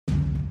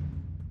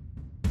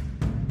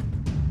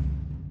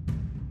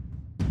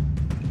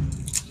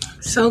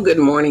So, good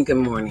morning. Good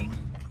morning.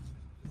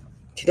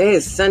 Today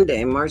is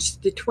Sunday,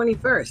 March the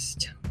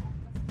 21st.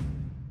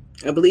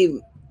 I believe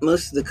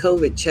most of the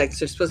COVID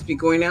checks are supposed to be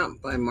going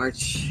out by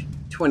March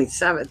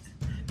 27th.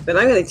 But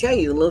I'm going to tell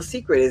you a little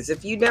secret is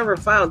if you never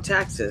filed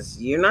taxes,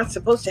 you're not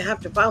supposed to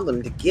have to file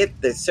them to get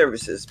the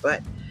services.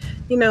 But,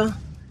 you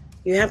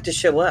have to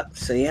show up.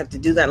 So you have to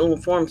do that little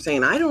form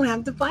saying, I don't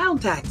have to file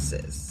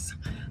taxes,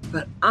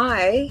 but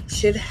I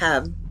should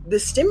have the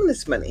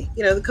stimulus money,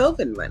 the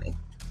COVID money.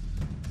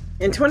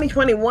 In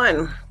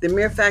 2021, the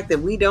mere fact that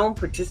we don't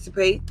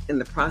participate in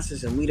the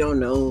process and we don't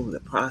know the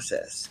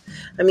process.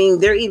 I mean,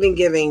 they're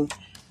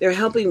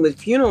helping with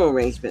funeral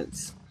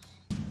arrangements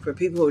for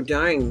people who are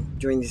dying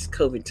during this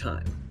COVID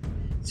time.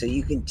 So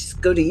you can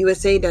just go to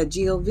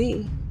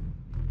usa.gov,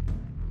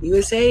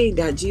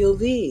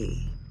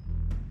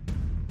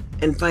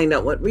 and find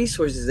out what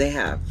resources they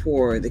have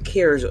for the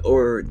CARES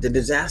or the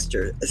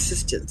disaster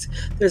assistance.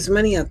 There's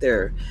money out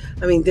there.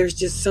 I mean, there's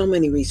just so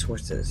many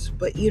resources,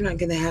 but you're not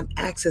going to have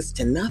access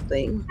to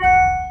nothing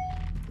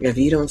if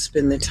you don't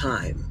spend the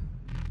time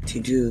to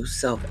do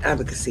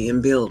self-advocacy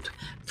and build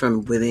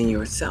from within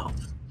yourself.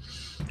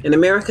 In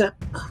America,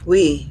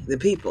 we, the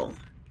people,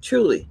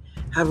 truly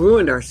have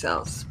ruined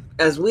ourselves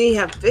as we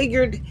have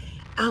figured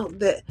out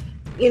that,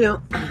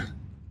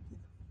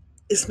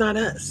 it's not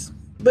us,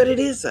 but it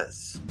is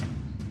us.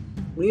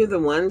 We are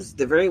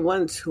the very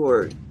ones who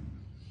are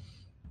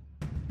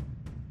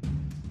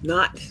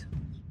not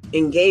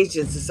engaged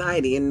in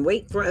society and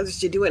wait for others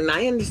to do it. And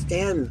I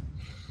understand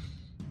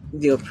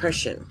the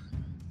oppression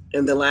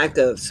and the lack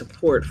of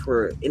support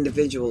for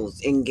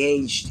individuals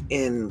engaged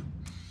in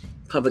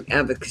public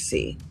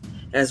advocacy.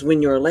 As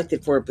when you're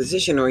elected for a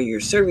position or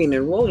you're serving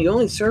a role, you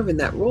only serve in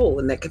that role,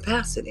 in that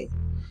capacity.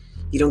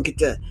 You don't get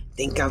to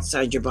think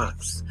outside your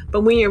box.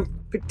 But when you're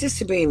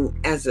participating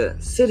as a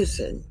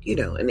citizen,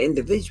 an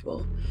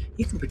individual,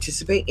 you can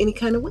participate any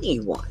kind of way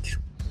you want.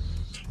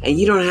 And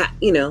you don't have,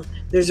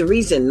 there's a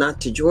reason not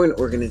to join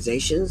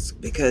organizations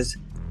because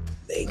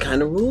they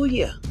kind of rule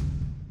you.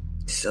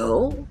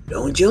 So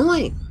don't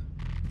join.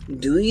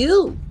 Do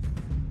you?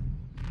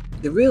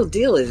 The real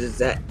deal is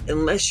that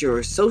unless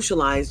you're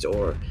socialized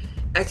or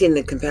acting in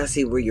the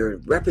capacity where you're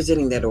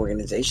representing that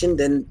organization,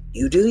 then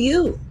you do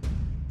you.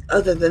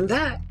 Other than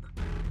that,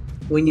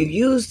 when you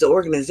use the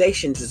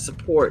organization to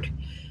support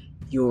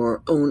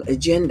your own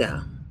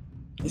agenda,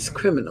 it's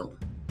criminal.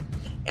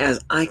 As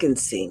I can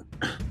see,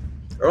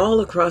 all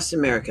across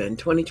America in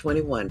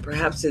 2021,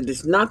 perhaps it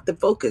is not the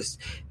focus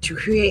to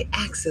create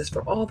access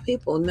for all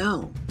people.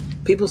 No.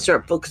 People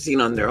start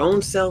focusing on their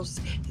own selves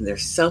and their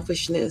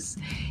selfishness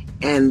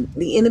and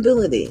the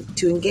inability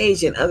to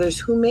engage in others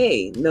who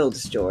may know the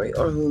story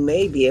or who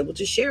may be able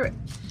to share it.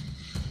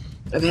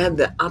 I've had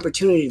the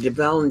opportunity to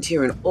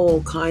volunteer in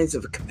all kinds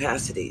of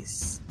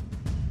capacities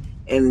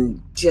and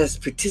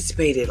just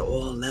participate at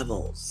all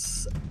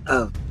levels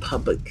of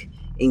public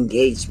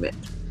engagement.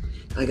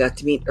 I got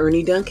to meet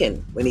Ernie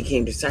Duncan when he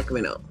came to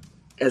Sacramento,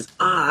 as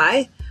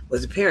I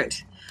was a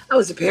parent. I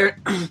was a parent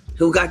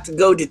who got to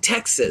go to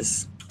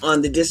Texas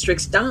on the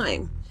district's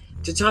dime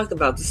to talk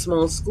about the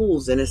small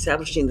schools and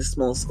establishing the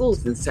small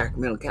schools in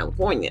Sacramento,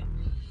 California.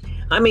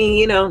 I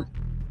mean,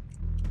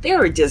 there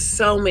are just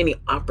so many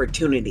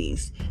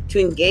opportunities to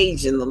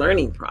engage in the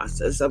learning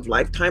process of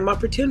lifetime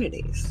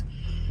opportunities.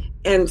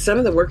 And some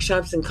of the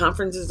workshops and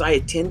conferences I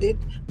attended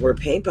were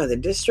paid by the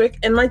district.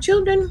 And my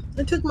children,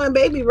 I took my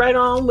baby right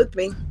on with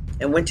me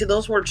and went to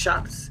those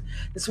workshops.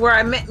 It's where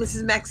I met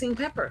Mrs. Maxine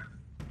Pepper,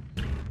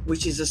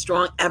 which is a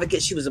strong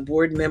advocate. She was a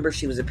board member.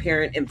 She was a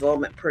parent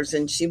involvement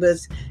person. She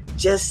is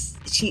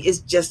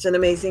just an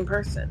amazing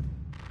person.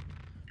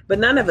 But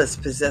none of us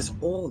possess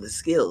all the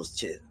skills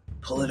to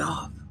pull it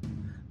off.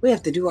 We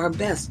have to do our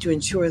best to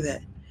ensure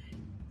that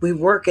we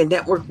work and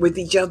network with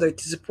each other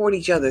to support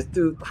each other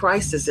through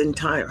crisis and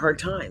hard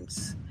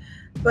times.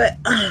 But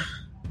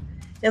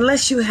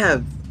unless you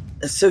have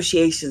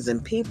associations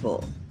and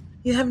people,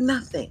 you have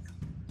nothing.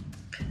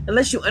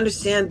 Unless you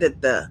understand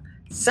that the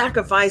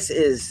sacrifice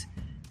is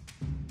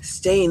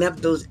staying up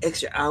those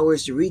extra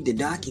hours to read the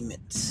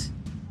documents,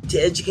 to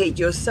educate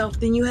yourself,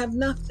 then you have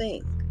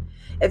nothing.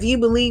 If you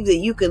believe that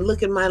you can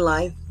look at my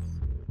life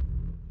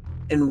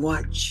and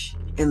watch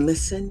and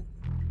listen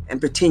and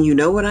pretend you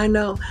know what I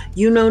know,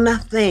 you know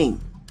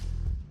nothing.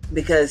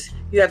 Because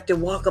you have to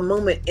walk a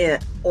moment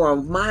or a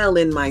mile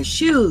in my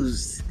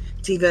shoes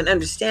to even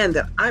understand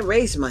that I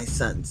raised my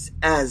sons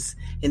as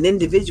an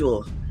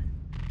individual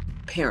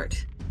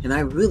parent. And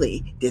I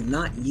really did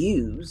not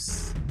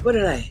use,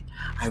 I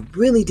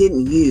really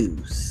didn't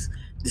use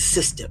the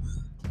system.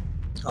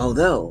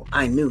 Although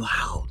I knew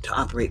how to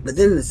operate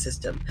within the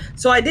system.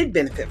 So I did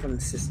benefit from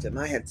the system.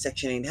 I had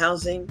Section 8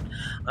 housing.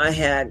 I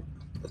had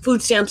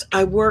food stamps.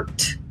 I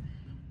worked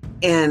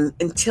and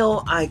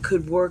until I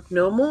could work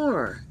no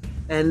more.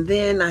 And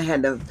then I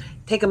had to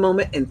take a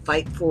moment and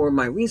fight for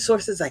my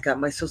resources. I got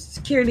my Social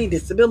Security,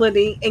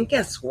 disability, and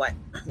guess what?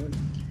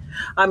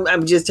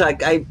 I'm just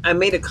like, I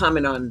made a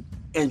comment on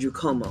Andrew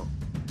Cuomo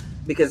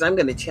because I'm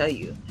going to tell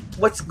you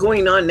what's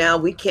going on now.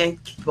 We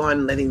can't keep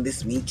on letting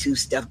this Me Too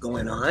stuff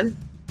going on.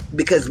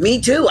 Because me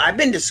too, I've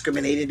been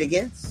discriminated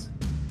against.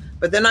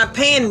 But they're not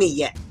paying me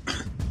yet.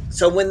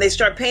 So when they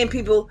start paying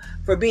people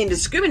for being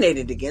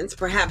discriminated against,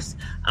 perhaps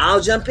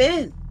I'll jump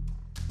in.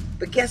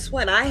 But guess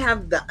what? I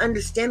have the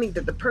understanding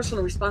that the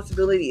personal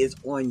responsibility is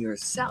on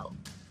yourself.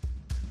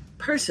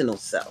 Personal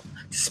self.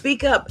 To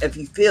speak up if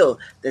you feel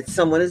that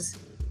someone is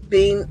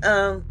being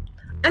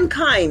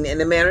unkind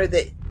in a manner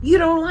that you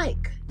don't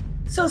like.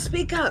 So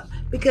speak up,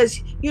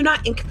 because you're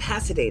not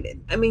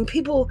incapacitated. I mean,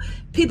 people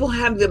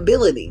have the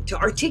ability to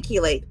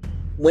articulate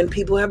when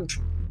people have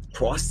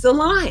crossed the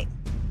line.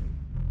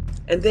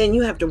 And then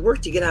you have to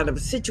work to get out of a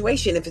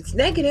situation if it's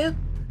negative.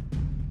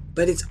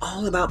 But it's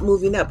all about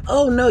moving up.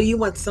 Oh no, you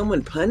want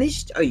someone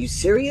punished? Are you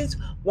serious?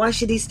 Why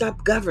should he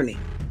stop governing?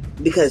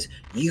 Because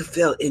you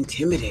felt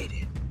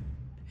intimidated.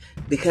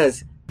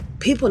 Because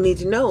people need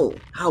to know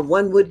how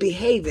one would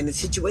behave in a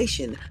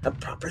situation of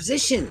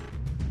proposition.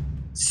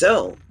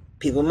 So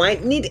people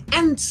might need to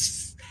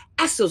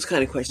ask those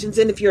kind of questions.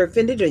 And if you're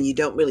offended and you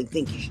don't really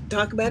think you should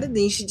talk about it,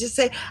 then you should just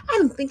say, I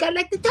don't think I'd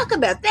like to talk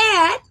about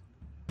that.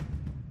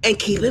 And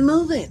keep it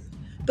moving.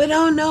 But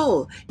oh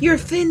no, you're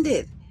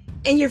offended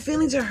and your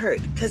feelings are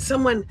hurt because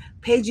someone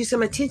paid you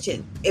some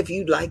attention. If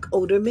you like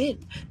older men,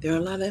 there are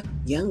a lot of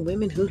young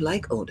women who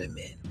like older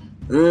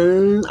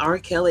men. R.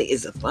 Kelly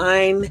is a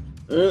fine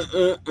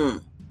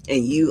and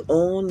you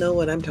all know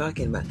what I'm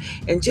talking about.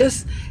 And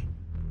just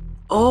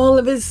all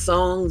of his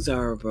songs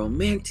are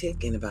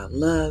romantic and about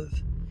love.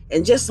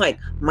 And just like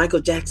Michael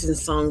Jackson's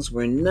songs,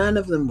 where none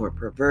of them were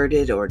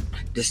perverted or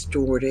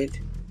distorted.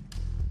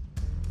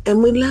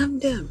 And we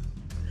loved him.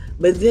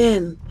 But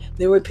then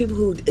there were people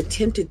who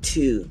attempted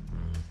to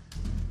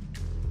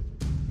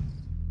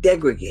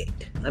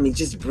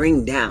just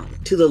bring down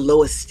to the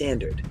lowest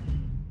standard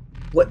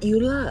what you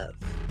love.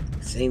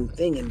 Same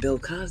thing in Bill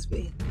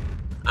Cosby.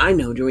 I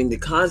know during the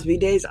Cosby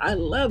days, I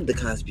loved the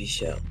Cosby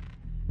Show.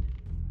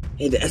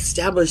 It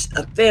established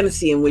a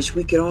fantasy in which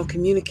we could all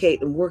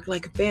communicate and work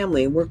like a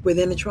family and work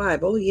within a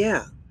tribe. Oh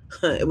yeah,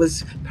 it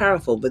was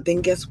powerful. But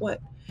then guess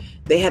what?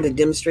 They had to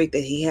demonstrate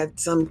that he had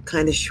some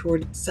kind of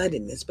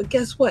short-sightedness. But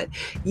guess what?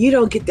 You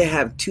don't get to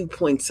have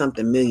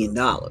 $2-point-something million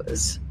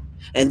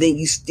and then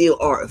you still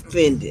are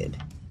offended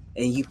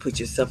and you put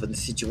yourself in the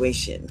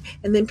situation.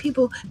 And then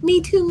people,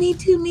 me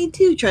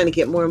too, trying to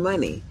get more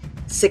money.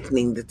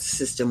 Sickening that the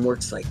system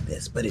works like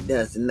this, but it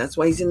does. And that's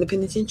why he's in the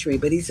penitentiary.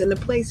 But he's in a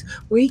place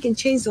where he can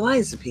change the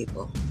lives of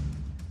people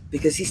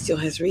because he still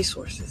has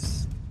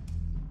resources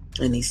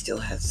and he still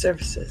has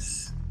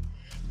services.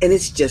 And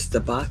it's just a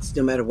box,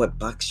 no matter what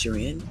box you're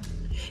in.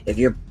 If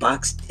you're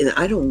boxed, and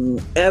I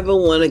don't ever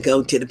want to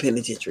go to the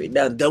penitentiary.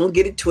 Now, don't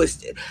get it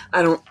twisted.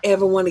 I don't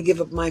ever want to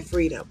give up my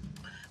freedom.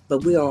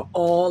 But we are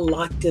all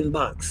locked in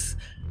box,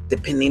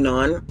 depending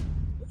on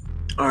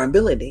our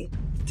ability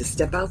to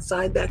step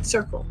outside that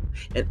circle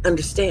and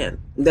understand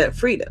that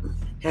freedom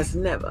has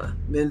never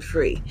been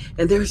free.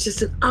 And there's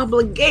just an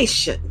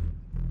obligation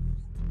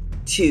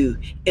to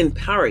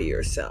empower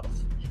yourself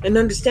and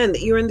understand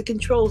that you're in the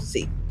control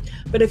seat.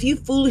 But if you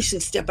foolishly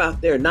step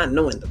out there not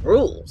knowing the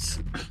rules,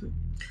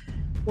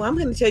 well, I'm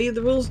going to tell you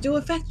the rules do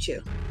affect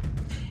you.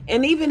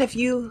 And even if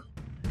you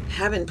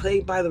haven't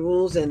played by the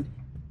rules and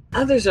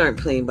others aren't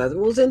playing by the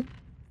rules and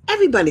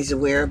everybody's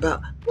aware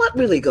about what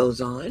really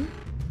goes on,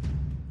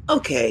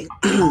 okay.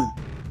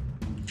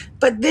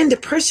 But then to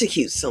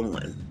persecute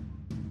someone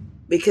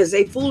because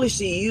they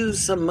foolishly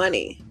use some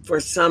money for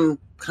some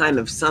kind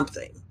of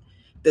something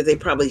that they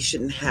probably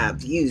shouldn't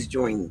have used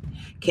during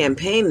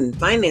campaign and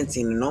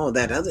financing and all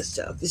that other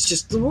stuff. It's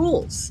just the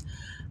rules.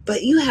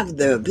 But you have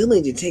the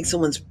ability to take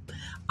someone's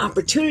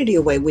opportunity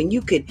away when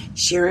you could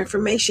share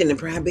information and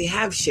probably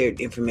have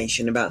shared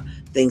information about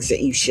things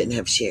that you shouldn't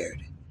have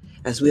shared.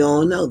 As we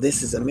all know,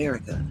 this is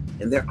America,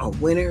 and there are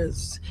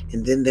winners,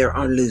 and then there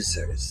are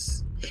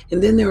losers.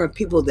 And then there are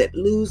people that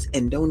lose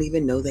and don't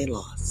even know they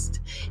lost.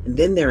 And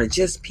then there are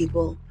just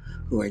people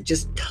who are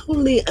just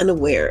totally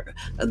unaware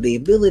of the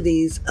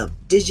abilities of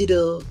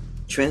digital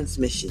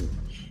transmission,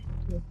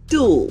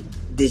 dual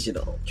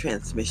digital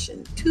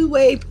transmission,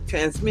 two-way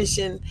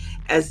transmission,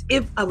 as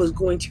if I was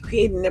going to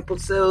create an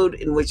episode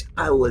in which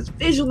I was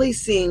visually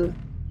seeing,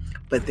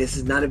 but this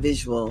is not a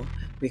visual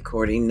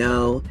recording.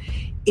 No,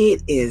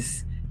 it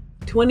is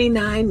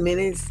 29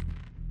 minutes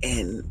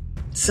and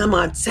some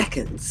odd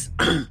seconds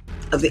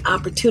of the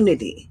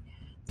opportunity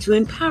to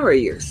empower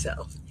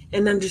yourself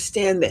and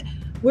understand that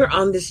we're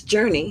on this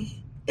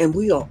journey and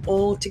we are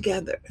all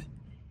together.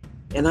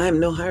 And I am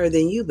no higher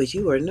than you, but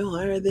you are no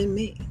higher than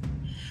me.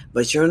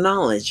 But your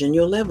knowledge and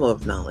your level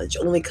of knowledge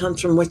only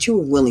comes from what you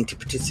were willing to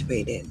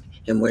participate in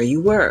and where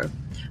you were.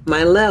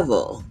 My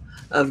level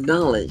of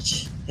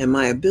knowledge and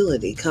my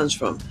ability comes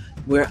from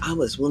where I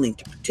was willing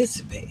to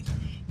participate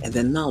and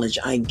the knowledge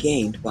I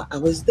gained while I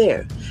was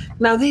there.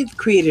 Now, they've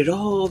created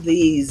all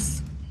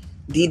these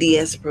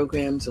DDS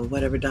programs or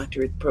whatever,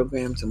 doctorate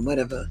programs and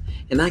whatever.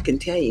 And I can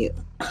tell you,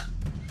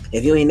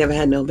 if you ain't never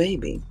had no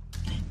baby,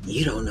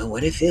 you don't know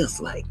what it feels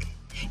like.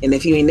 And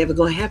if you ain't never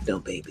gonna have no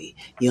baby,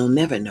 you'll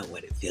never know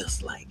what it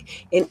feels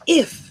like. And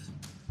if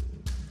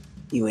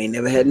You ain't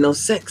never had no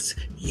sex.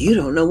 You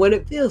don't know what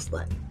it feels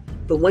like.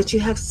 But once you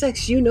have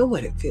sex, you know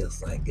what it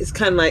feels like. It's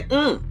kind of like,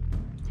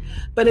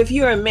 But if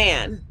you're a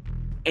man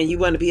and you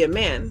want to be a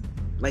man,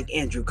 like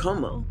Andrew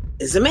Cuomo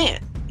is a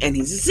man, and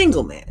he's a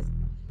single man,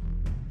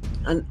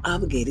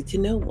 unobligated to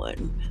no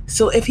one.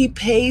 So if he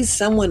pays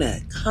someone a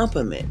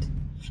compliment,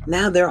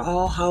 now they're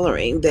all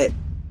hollering that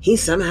he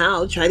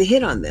somehow tried to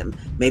hit on them.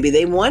 Maybe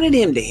they wanted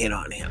him to hit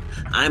on him.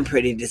 I'm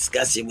pretty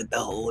disgusted with the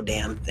whole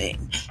damn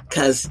thing,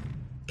 because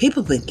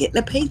people been getting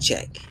a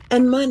paycheck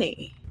and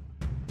money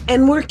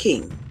and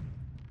working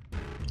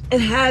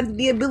and had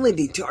the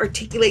ability to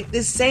articulate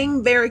this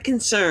same very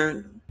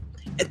concern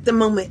at the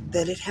moment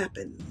that it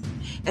happened.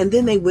 And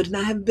then they would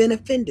not have been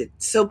offended.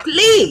 So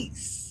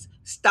please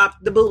stop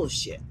the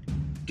bullshit.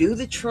 Do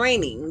the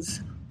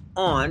trainings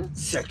on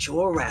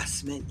sexual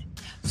harassment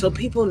so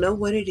people know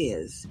what it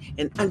is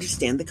and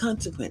understand the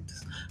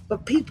consequences.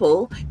 But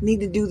people need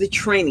to do the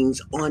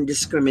trainings on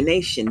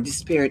discrimination,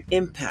 disparate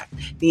impact,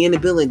 the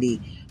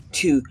inability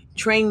to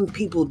train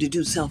people to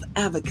do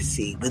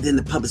self-advocacy within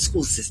the public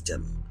school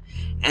system.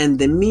 And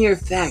the mere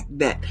fact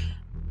that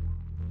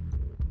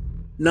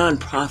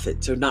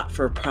nonprofits or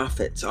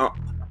not-for-profits are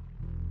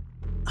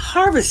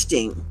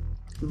harvesting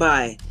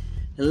by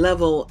a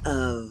level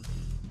of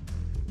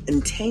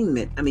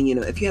attainment. I mean,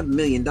 if you have $1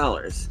 million,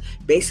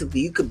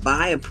 basically you could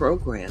buy a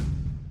program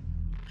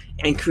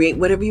and create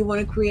whatever you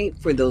want to create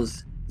for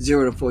those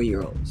 0 to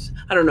 4-year-olds.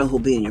 I don't know who'll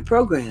be in your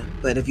program,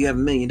 but if you have $1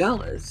 million,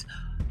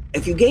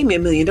 if you gave me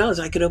 $1 million,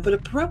 I could open a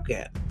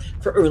program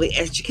for early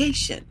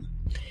education.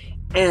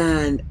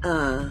 And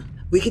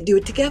we could do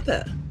it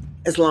together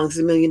as long as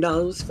 $1 million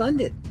was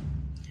funded.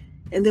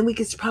 And then we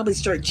could probably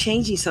start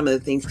changing some of the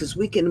things, because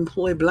we can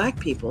employ Black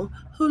people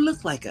who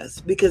look like us,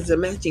 because the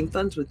matching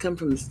funds would come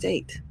from the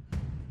state,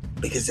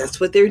 because that's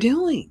what they're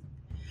doing.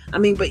 I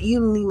mean, but you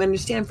don't even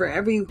understand, for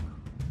every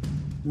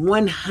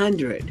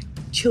 100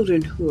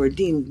 children who are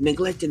deemed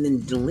neglected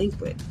and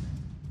delinquent,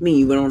 I mean,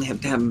 you don't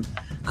have to have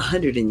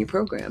 100 in your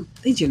program,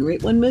 they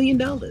generate $1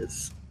 million.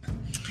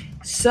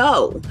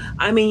 So,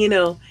 I mean,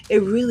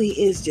 it really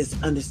is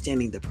just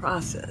understanding the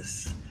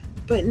process,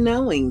 but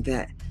knowing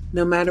that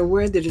no matter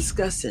where the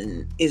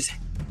discussion is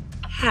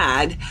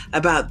had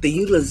about the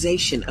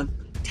utilization of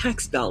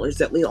tax dollars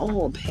that we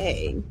all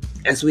pay,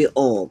 as we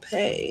all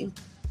pay,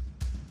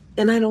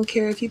 and I don't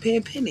care if you pay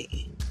a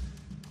penny,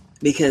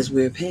 because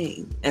we're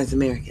paying as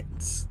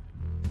Americans.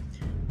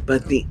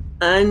 But the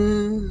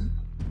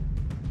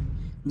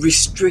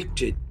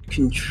unrestricted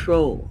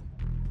control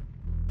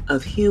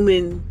of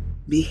human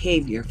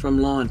behavior from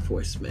law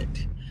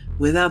enforcement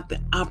without the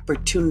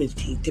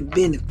opportunity to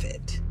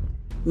benefit,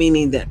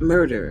 meaning that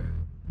murder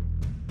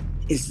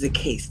is the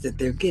case that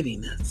they're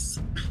giving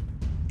us.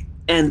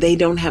 And they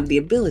don't have the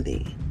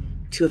ability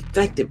to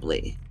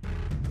effectively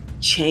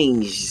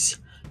change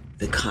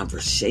the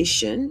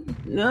conversation.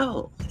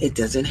 No, it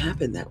doesn't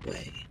happen that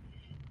way.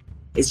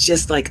 It's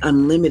just like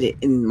I'm limited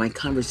in my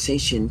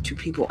conversation to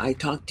people I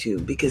talk to,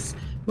 because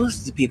most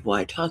of the people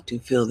I talk to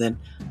feel that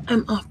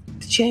I'm off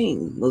the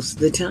chain most of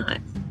the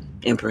time.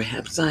 And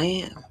perhaps I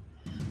am.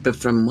 But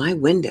from my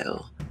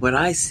window, what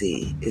I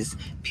see is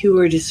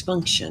pure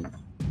dysfunction.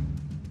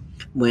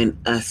 When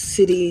a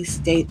city,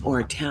 state, or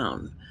a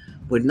town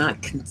would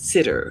not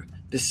consider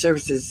the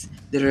services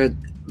that are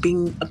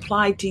being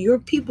applied to your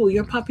people,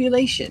 your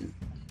population,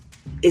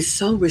 is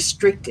so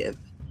restrictive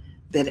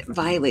that it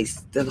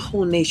violates the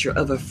whole nature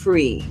of a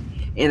free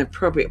and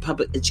appropriate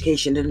public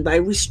education. And by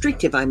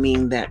restrictive, I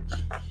mean that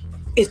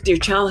if your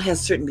child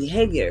has certain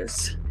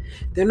behaviors,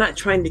 they're not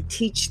trying to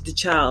teach the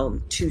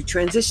child to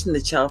transition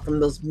the child from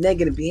those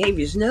negative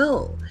behaviors.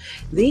 No,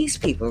 these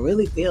people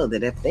really feel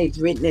that if they've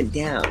written it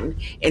down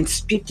and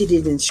scripted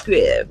it in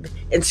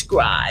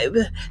scribe,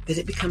 that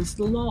it becomes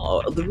the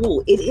law or the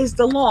rule. It is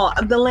the law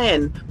of the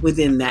land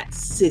within that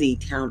city,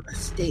 town, or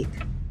state.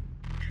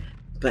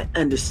 But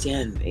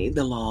understand me,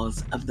 the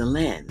laws of the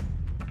land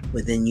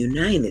within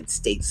United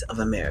States of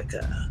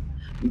America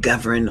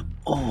govern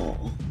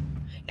all.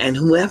 And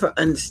whoever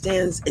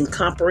understands and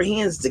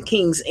comprehends the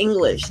King's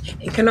English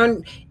and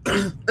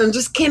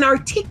can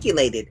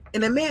articulate it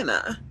in a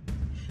manner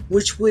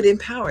which would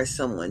empower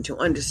someone to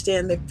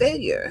understand that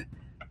failure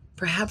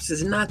perhaps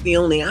is not the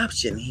only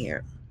option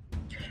here.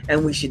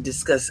 And we should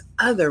discuss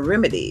other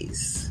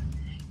remedies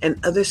and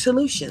other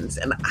solutions.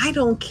 And I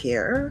don't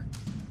care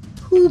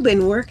who's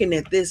been working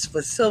at this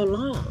for so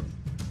long.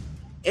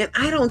 And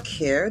I don't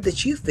care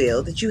that you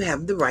feel that you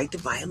have the right to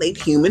violate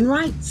human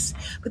rights.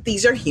 But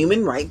these are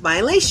human right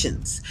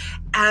violations.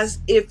 As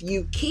if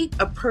you keep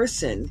a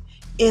person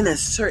in a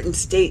certain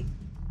state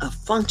of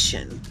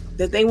function,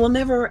 that they will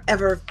never,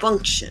 ever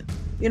function.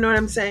 You know what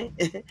I'm saying?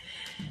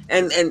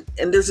 and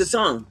there's a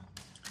song.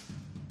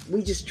 We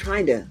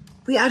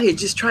out here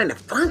just trying to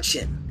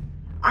function.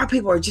 Our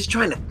people are just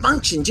trying to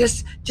function,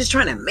 just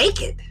trying to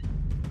make it.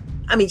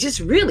 I mean, just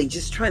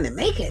trying to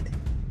make it.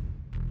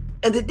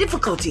 And the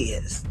difficulty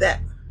is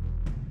that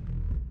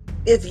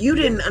if you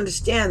didn't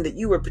understand that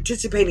you were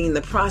participating in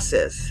the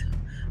process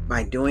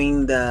by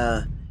doing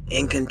the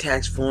income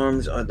tax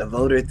forms or the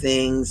voter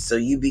things, so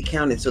you be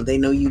counted, so they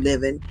know you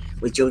living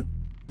with your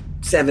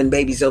 7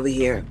 babies over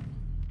here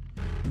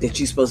that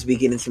you're supposed to be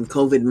getting some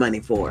COVID money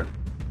for,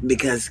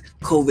 because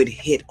COVID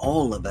hit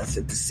all of us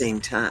at the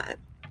same time.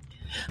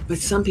 But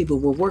some people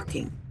were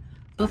working.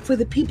 But for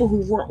the people who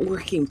weren't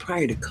working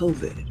prior to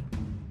COVID,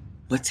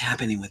 what's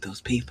happening with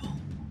those people?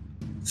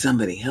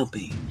 Somebody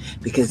helping,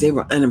 because they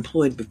were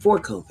unemployed before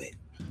COVID,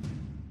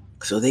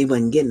 so they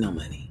wasn't getting no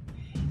money.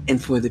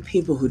 And for the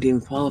people who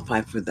didn't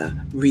qualify for the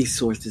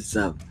resources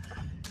of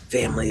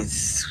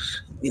families,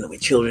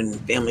 with children,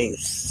 family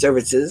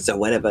services or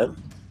whatever,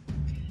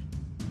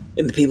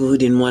 and the people who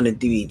didn't want to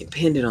be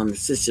dependent on the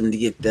system to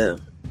get the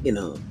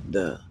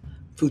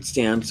food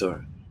stamps,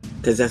 or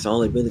because that's all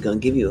they're really going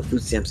to give you, a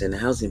food stamps and a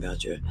housing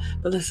voucher.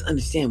 But let's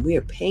understand, we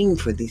are paying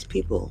for these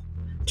people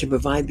to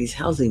provide these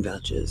housing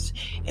vouchers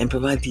and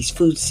provide these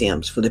food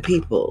stamps for the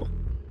people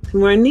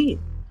who are in need.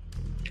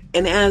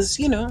 And as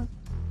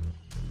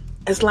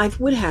life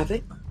would have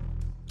it,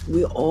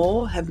 we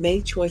all have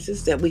made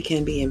choices that we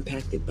can be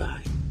impacted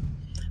by.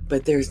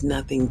 But there's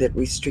nothing that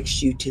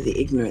restricts you to the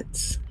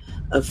ignorance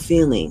of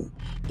feeling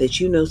that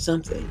you know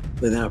something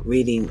without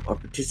reading or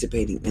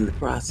participating in the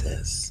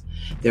process.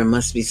 There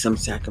must be some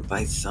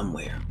sacrifice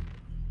somewhere.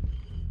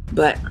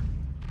 But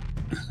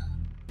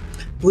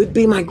would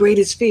be my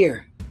greatest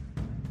fear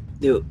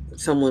that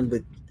someone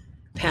would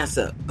pass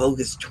a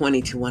bogus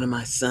 20 to one of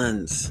my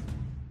sons,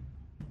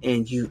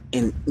 and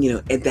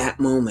at that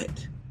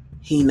moment,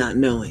 he not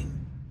knowing.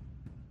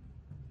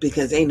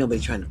 Because ain't nobody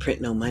trying to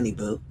print no money,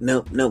 boo.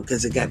 No,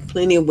 because it got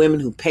plenty of women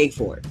who pay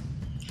for it.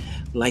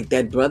 Like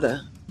that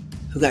brother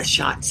who got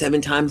shot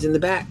 7 times in the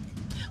back,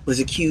 was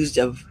accused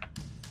of,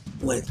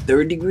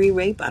 3rd-degree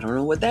rape? I don't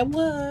know what that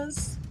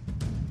was.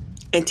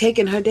 And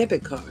taking her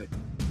debit card.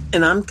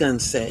 And I'm going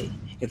to say,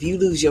 if you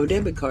lose your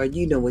debit card,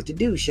 you know what to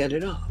do. Shut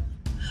it off.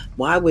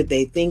 Why would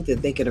they think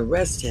that they could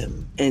arrest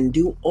him and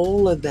do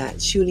all of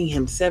that, shooting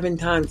him 7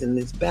 times in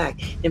his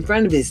back in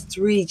front of his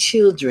 3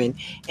 children?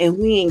 And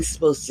we ain't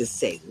supposed to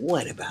say,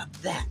 what about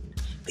that?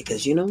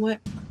 Because you know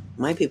what?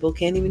 My people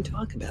can't even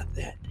talk about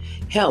that.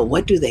 Hell,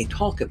 what do they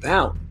talk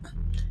about?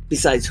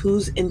 Besides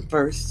who's in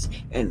first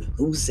and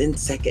who's in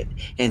second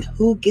and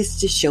who gets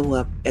to show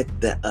up at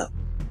the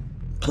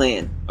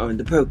plan or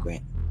the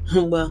program.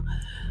 Well,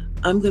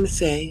 I'm going to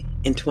say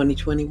in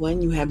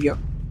 2021, you have your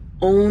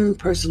own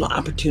personal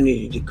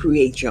opportunity to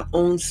create your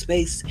own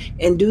space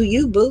and do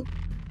you, boo.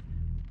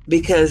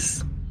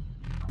 Because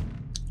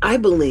I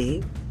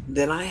believe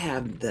that I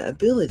have the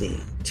ability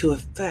to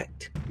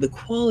affect the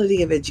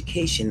quality of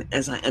education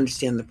as I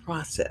understand the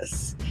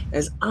process,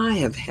 as I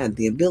have had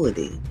the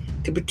ability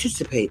to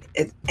participate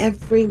at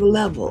every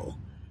level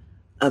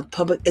of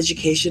public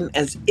education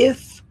as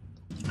if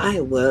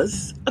I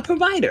was a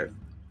provider,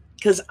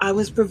 because I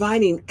was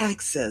providing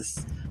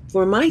access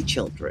for my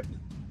children.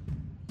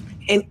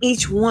 And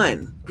each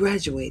one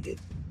graduated.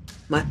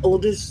 My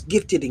oldest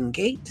gifted in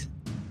gait,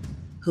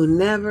 who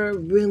never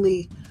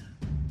really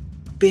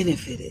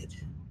benefited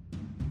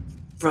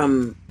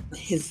from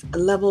his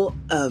level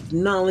of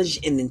knowledge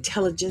and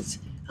intelligence.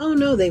 Oh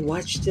no, they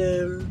watched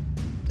him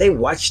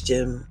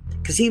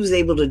because he was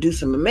able to do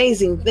some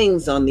amazing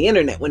things on the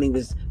internet when he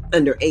was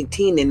under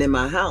 18 and in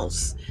my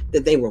house,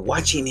 that they were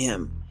watching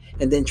him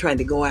and then tried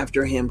to go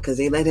after him because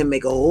they let him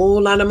make a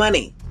whole lot of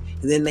money.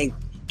 And then they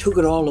took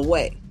it all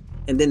away.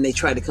 And then they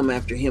tried to come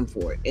after him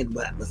for it. And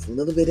that was a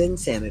little bit of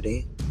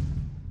insanity,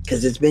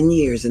 because it's been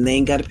years and they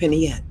ain't got a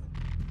penny yet,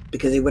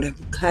 because they would have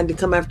had to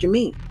come after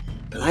me.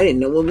 But I didn't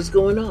know what was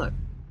going on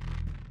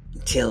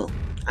until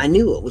I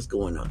knew what was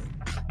going on.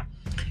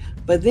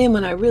 But then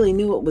when I really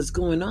knew what was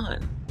going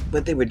on,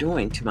 what they were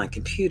doing to my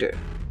computer,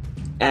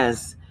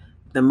 as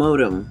the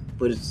modem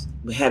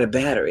had a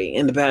battery,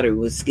 and the battery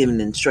was giving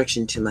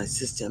instruction to my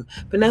system.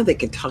 But now they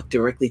can talk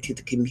directly to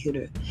the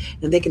computer,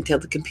 and they can tell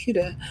the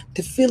computer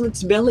to fill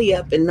its belly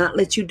up and not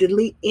let you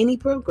delete any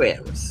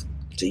programs,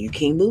 so you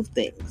can't move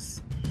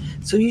things.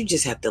 So you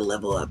just have to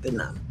level up and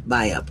not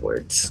buy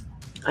upwards.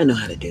 I know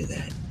how to do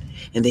that.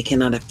 And they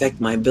cannot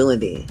affect my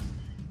ability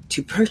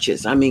to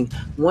purchase. I mean,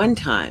 one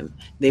time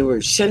they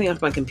were shutting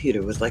off my computer.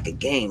 It was like a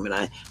game, and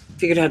I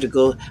figured out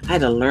I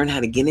had to learn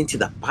how to get into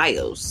the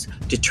BIOS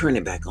to turn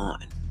it back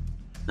on.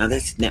 Now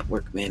that's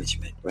network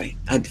management, right?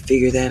 I had to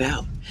figure that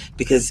out,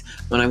 because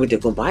when I went to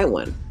go buy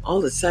one, all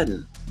of a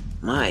sudden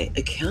my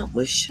account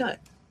was shut.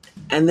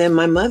 And then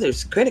my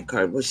mother's credit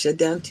card was shut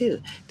down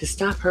too, to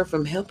stop her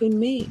from helping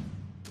me.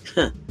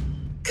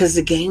 Because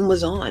the game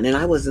was on, and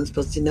I wasn't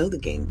supposed to know the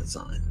game was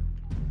on.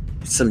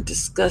 Some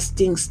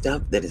disgusting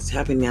stuff that is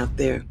happening out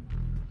there,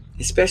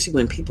 especially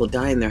when people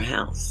die in their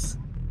house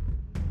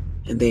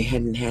and they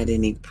hadn't had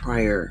any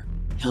prior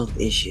health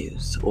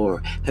issues,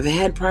 or have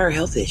had prior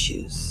health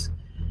issues,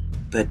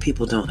 but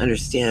people don't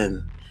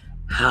understand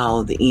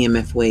how the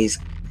EMF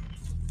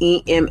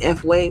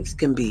waves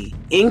can be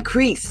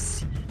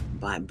increased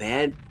by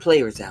bad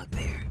players out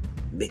there,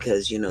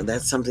 because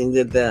that's something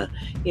that the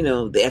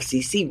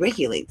FCC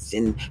regulates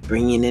in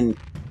bringing in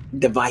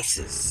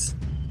devices,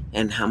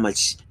 and how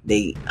much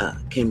they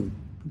can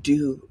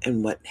do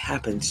and what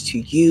happens to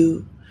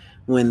you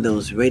when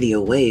those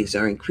radio waves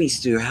are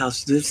increased through your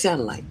house through the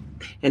satellite.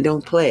 And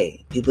don't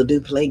play. People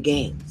do play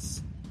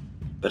games,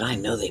 but I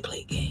know they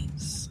play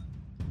games.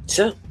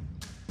 So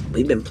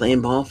we've been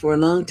playing ball for a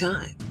long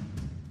time.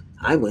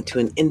 I went to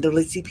an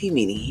NAACP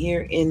meeting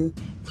here in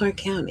Clark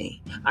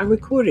County. I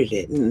recorded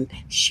it and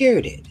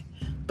shared it.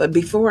 But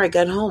before I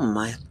got home,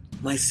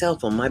 my cell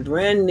phone, my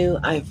brand new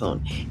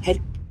iPhone, had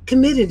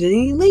committed an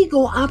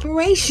illegal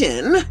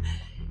operation,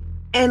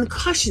 and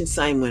caution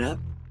sign went up,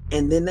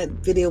 and then that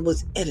video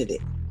was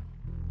edited.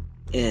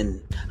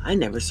 And I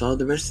never saw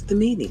the rest of the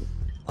meeting,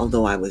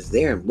 although I was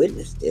there and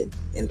witnessed it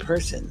in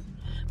person.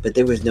 But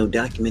there was no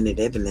documented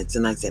evidence,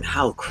 and I said,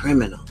 how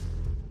criminal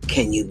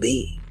can you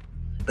be?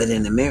 But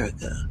in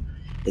America,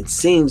 it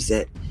seems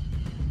that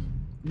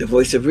the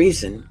voice of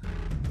reason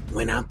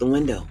went out the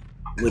window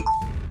with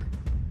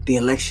the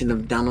election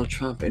of Donald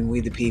Trump and we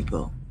the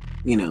people,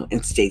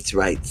 and states'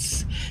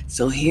 rights.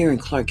 So here in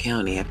Clark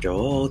County, after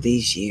all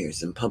these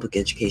years in public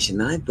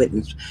education,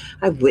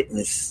 I've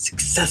witnessed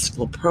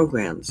successful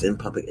programs in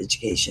public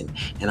education,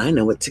 and I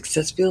know what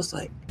success feels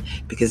like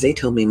because they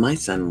told me my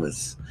son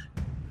was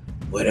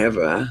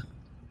whatever,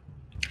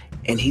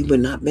 and he would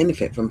not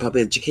benefit from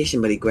public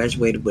education, but he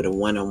graduated with a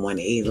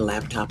 101A, a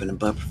laptop, and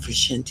above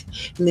proficient,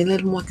 and they let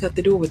him walk out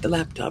the door with the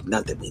laptop.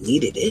 Not that we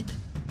needed it,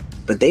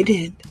 but they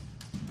did,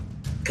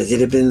 because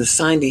it had been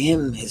assigned to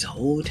him his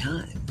whole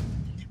time,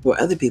 where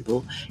other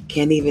people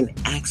can't even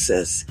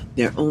access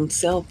their own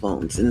cell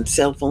phones, and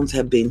cell phones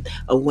have been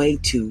a way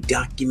to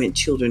document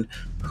children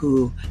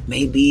who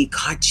may be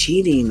caught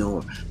cheating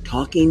or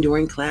talking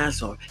during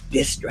class or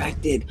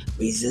distracted,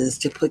 reasons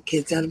to put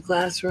kids out of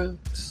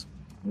classrooms.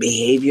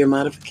 Behavior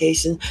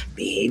modification,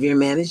 behavior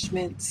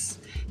management,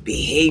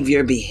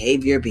 behavior.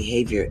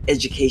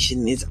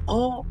 Education is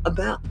all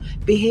about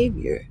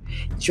behavior,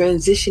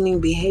 transitioning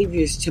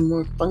behaviors to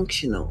more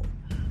functional,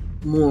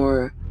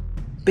 more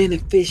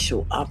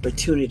beneficial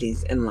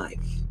opportunities in life.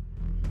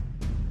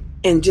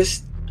 And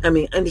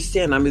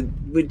understand,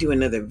 we'd do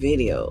another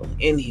video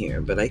in here,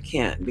 but I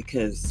can't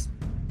because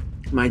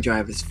my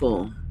drive is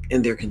full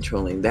and they're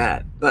controlling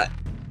that. But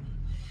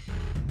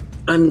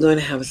I'm going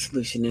to have a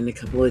solution in a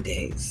couple of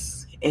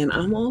days, and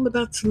I'm all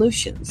about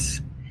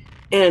solutions.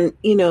 And,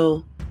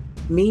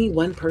 me,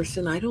 one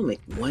person, I don't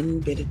make one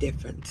bit of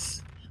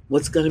difference.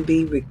 What's going to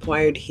be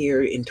required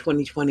here in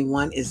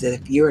 2021 is that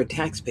if you're a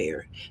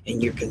taxpayer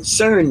and you're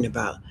concerned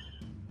about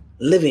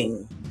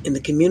living in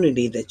the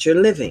community that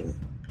you're living,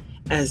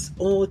 as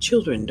all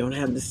children don't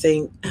have the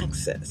same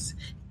access.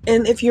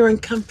 And if you're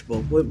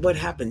uncomfortable with what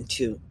happened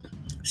to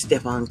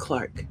Stephon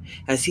Clark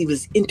as he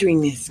was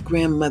entering his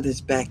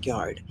grandmother's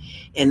backyard,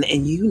 and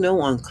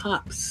on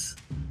cops,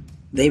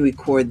 they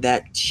record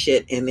that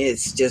shit, and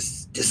it's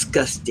just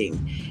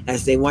disgusting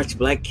as they watch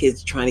black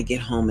kids trying to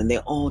get home, and they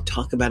all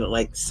talk about it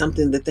like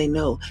something that they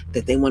know,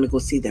 that they want to go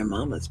see their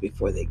mamas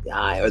before they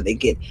die or they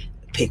get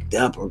picked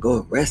up or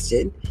go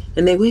arrested,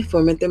 and they wait for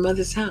them at their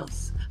mother's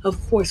house.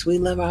 Of course, we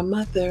love our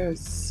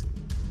mothers.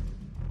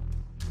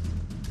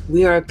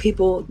 We are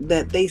people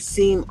that they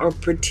seem or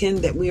pretend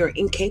that we are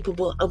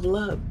incapable of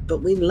love, but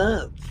we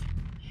love.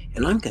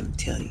 And I'm going to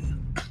tell you,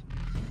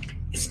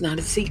 it's not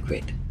a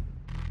secret.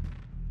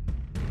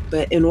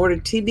 But in order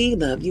to be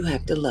loved, you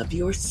have to love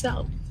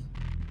yourself.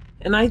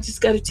 And I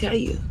just got to tell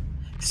you,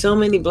 so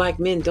many black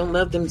men don't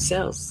love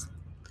themselves.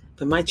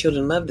 But my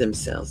children love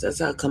themselves. That's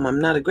how come I'm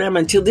not a grandma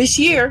until this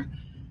year.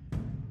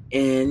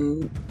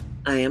 And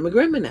I am a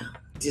grandma now.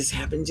 It just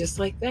happened just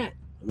like that.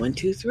 1,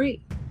 2,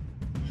 3.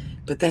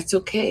 But that's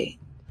okay.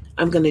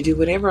 I'm going to do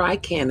whatever I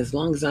can as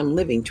long as I'm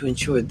living to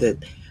ensure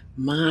that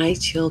my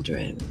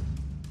children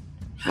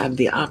have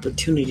the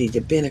opportunity to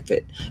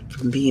benefit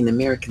from being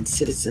American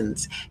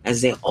citizens,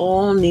 as they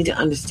all need to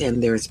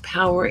understand there is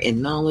power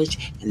in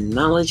knowledge and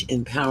knowledge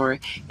in power,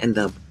 and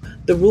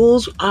the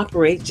rules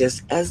operate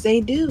just as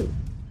they do.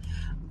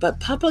 But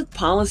public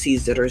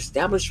policies that are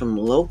established from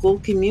local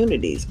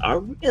communities are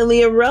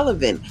really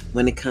irrelevant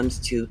when it comes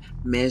to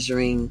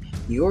measuring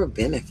your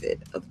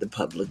benefit of the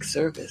public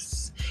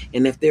service.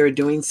 And if they're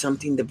doing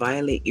something to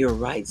violate your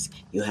rights,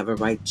 you have a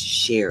right to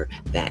share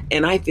that.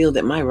 And I feel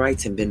that my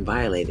rights have been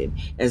violated,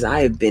 as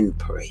I have been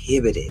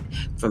prohibited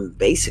from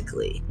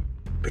basically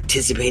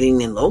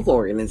participating in local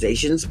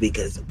organizations,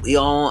 because we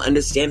all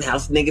understand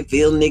house nigga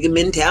feel nigga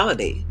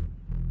mentality.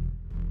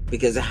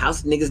 Because a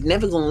house nigga's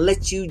never going to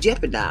let you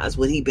jeopardize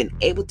what he been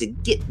able to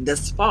get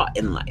thus far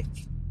in life.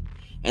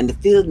 And the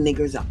field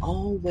niggers are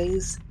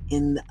always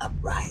in the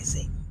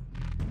uprising.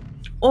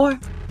 Or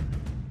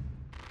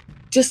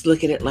just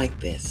look at it like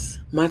this.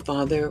 My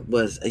father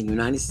was a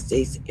United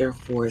States Air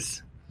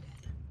Force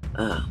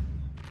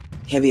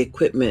heavy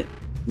equipment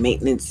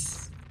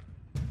maintenance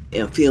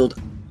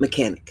field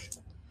mechanic.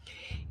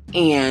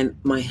 And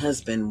my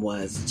husband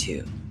was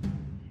too.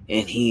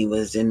 And he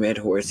was in Red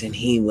Horse, and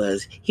he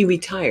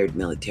retired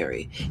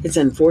military. It's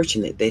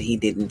unfortunate that he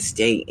didn't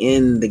stay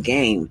in the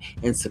game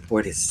and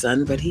support his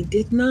son, but he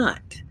did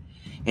not.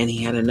 And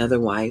he had another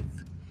wife,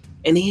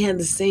 And he had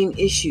the same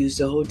issues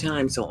the whole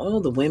time. So all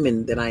the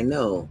women that I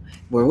know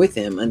were with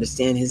him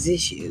understand his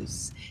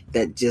issues.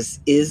 That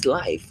just is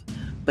life.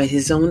 But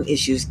his own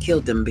issues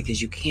killed him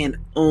because you can't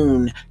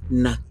own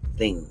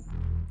nothing,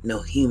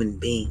 no human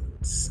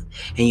beings.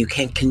 And you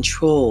can't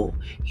control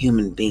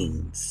human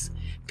beings.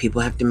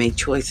 People have to make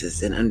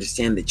choices and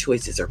understand that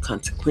choices are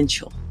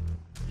consequential.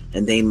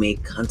 And they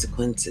make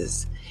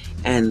consequences.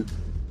 And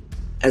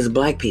as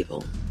Black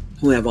people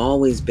who have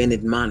always been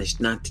admonished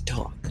not to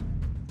talk,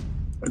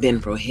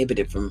 been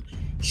prohibited from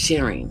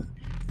sharing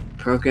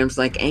programs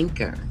like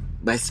Anchor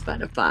by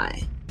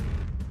Spotify.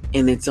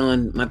 And it's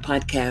on, my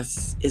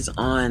podcast is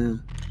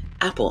on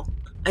Apple,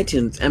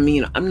 iTunes. I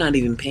mean, I'm not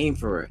even paying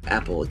for an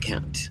Apple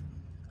account,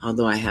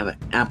 although I have an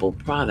Apple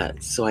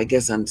product. So I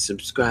guess I'm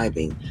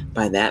subscribing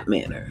by that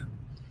manner.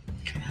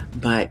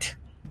 But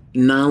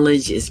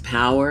knowledge is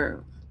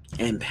power,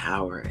 and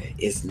power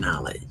is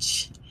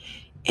knowledge.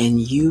 And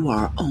you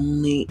are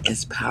only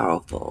as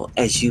powerful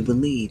as you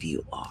believe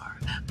you are.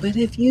 But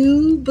if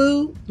you,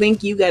 boo,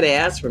 think you got to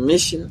ask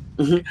permission,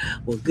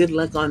 well, good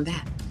luck on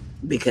that.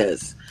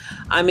 Because,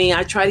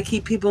 I try to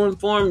keep people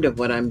informed of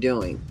what I'm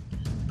doing.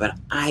 But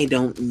I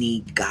don't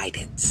need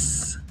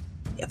guidance.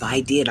 If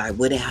I did, I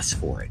would ask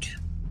for it.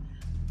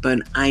 But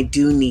I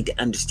do need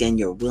to understand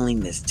your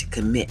willingness to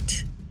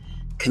commit.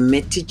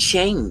 Commit to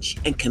change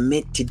and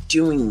commit to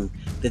doing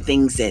the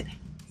things that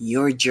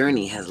your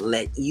journey has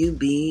let you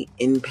be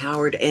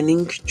empowered and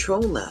in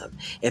control of.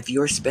 If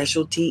your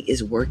specialty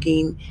is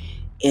working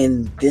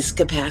in this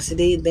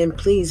capacity, then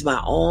please, by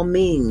all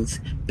means,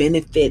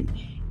 benefit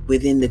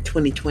within the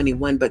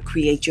 2021, but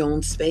create your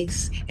own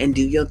space and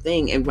do your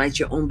thing and write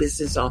your own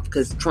business off,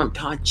 because Trump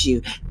taught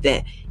you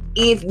that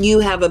if you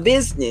have a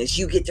business,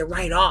 you get to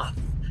write off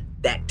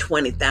that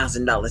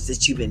 $20,000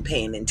 that you've been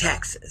paying in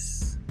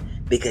taxes,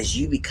 because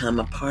you become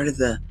a part of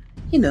the,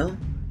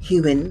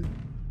 human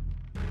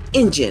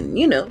engine,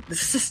 the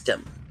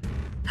system,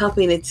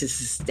 helping it to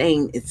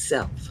sustain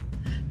itself.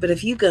 But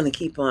if you're going to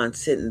keep on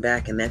sitting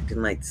back and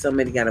acting like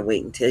somebody got to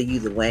wait and tell you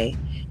the way,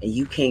 and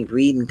you can't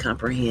read and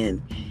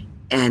comprehend,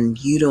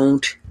 and you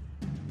don't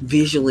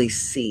visually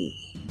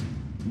see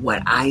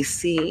what I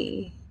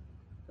see,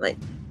 like,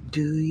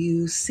 do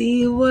you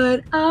see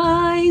what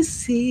I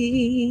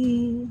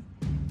see?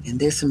 And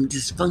there's some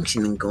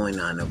dysfunctioning going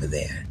on over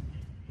there,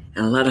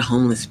 and a lot of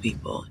homeless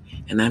people.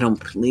 And I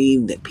don't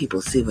believe that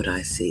people see what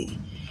I see,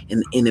 and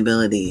the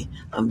inability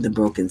of the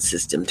broken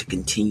system to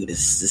continue to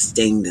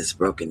sustain this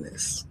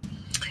brokenness.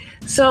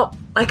 So,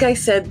 like I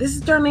said, this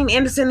is Darlene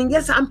Anderson, and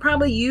yes, I'm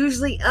probably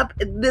usually up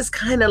at this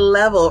kind of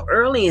level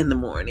early in the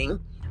morning.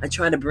 I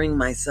try to bring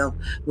myself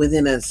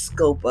within a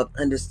scope of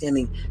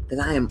understanding that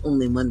I am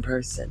only one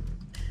person.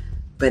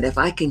 But if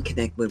I can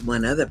connect with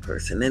one other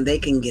person, and they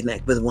can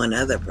connect with one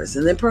other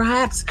person, then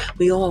perhaps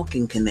we all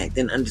can connect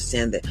and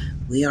understand that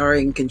we are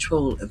in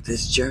control of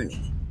this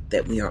journey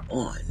that we are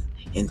on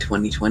in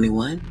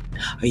 2021.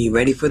 Are you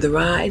ready for the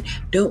ride?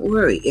 Don't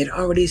worry, it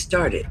already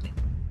started.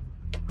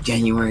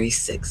 January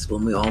 6th,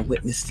 when we all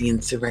witnessed the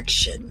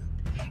insurrection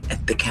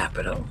at the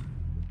Capitol.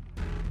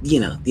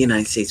 The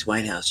United States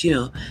White House,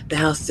 the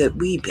house that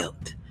we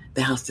built,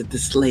 the house that the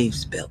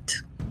slaves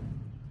built.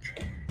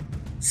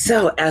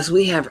 So as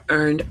we have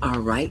earned our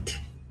right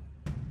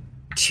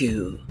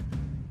to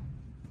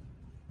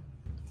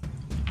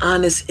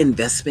honest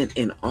investment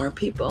in our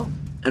people,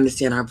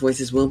 understand our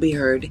voices will be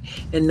heard,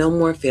 and no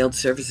more failed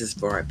services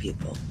for our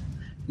people.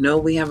 No,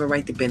 we have a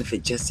right to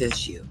benefit just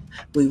as you.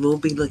 We will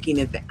be looking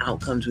at the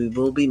outcomes. We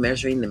will be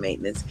measuring the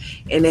maintenance.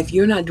 And if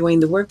you're not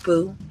doing the work,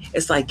 boo,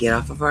 it's like get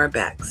off of our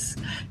backs.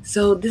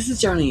 So this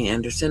is Darlene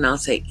Anderson. I'll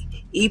say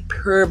e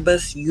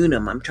pluribus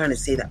unum. I'm trying to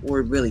say that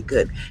word really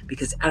good,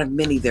 because out of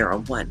many there are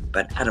one,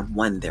 but out of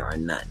one there are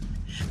none.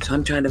 So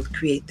I'm trying to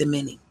create the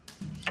many.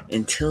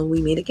 Until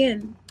we meet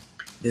again,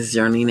 this is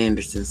Darlene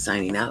Anderson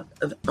signing out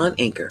on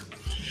Anchor.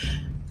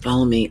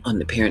 Follow me on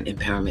the Parent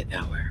Empowerment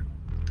Hour.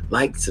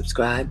 Like,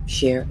 subscribe,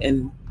 share,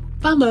 and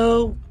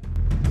follow.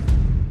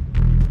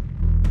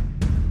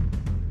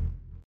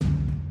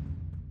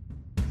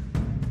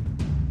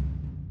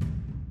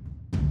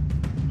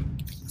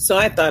 So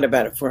I thought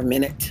about it for a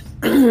minute.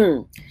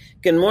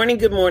 Good morning,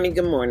 good morning,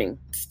 good morning.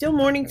 Still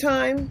morning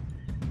time.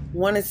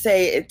 Want to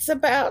say it's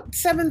about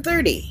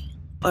 7:30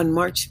 on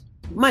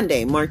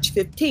Monday, March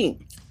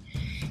 15th.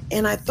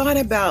 And I thought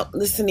about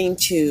listening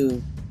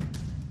to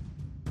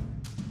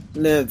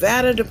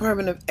Nevada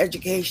Department of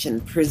Education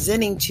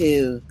presenting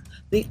to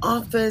the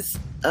Office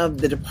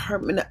of the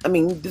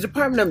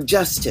Department of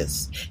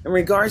Justice in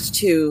regards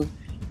to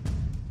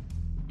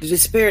the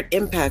disparate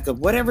impact of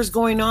whatever's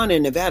going on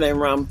in Nevada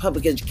around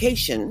public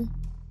education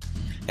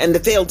and the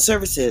failed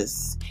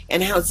services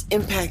and how it's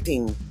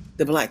impacting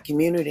the Black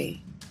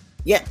community.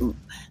 Yet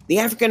the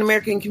African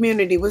American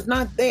community was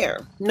not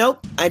there.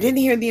 Nope, I didn't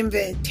hear the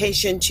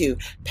invitation to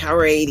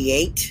Power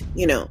 88,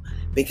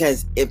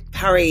 because if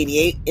Power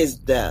 88 is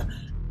the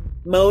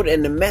mode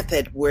and the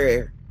method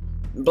where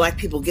Black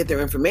people get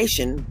their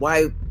information,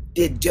 why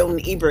did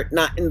Joan Ebert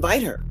not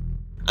invite her?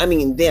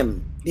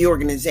 The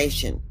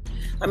organization.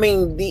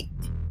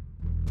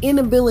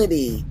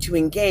 inability to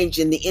engage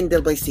in the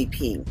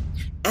NAACP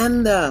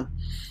and the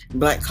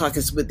Black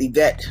Caucus with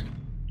Yvette,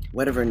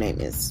 whatever her name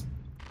is.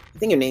 I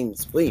think her name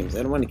is Williams.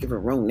 I don't want to give her a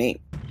wrong name.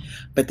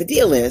 But the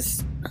deal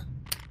is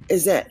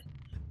that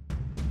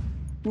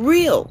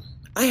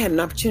I had an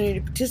opportunity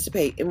to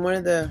participate in one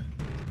of the,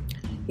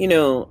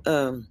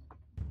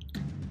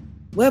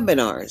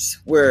 webinars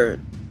where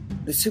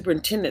the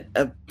superintendent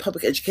of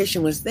public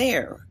education was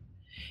there.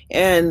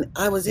 And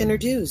I was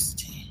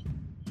introduced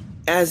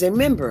as a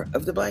member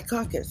of the Black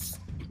Caucus.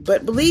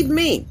 But believe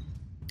me,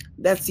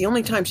 that's the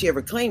only time she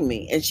ever claimed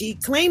me. And she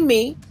claimed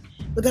me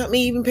without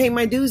me even paying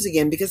my dues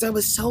again because I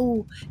was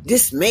so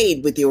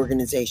dismayed with the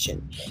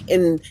organization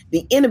and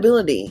the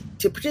inability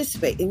to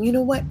participate. And you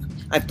know what?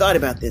 I've thought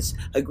about this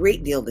a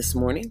great deal this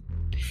morning.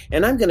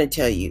 And I'm going to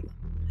tell you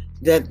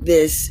that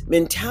this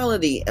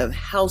mentality of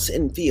house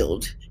and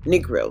field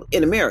Negro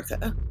in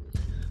America,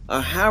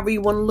 or however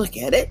you want to look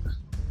at it,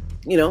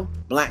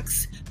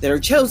 blacks that are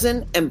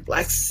chosen and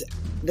blacks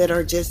that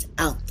are just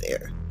out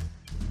there.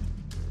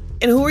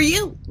 And who are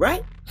you,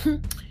 right?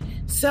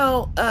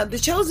 So the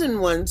chosen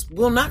ones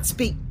will not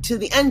speak to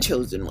the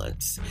unchosen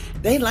ones.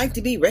 They like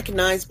to be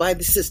recognized by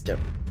the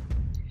system.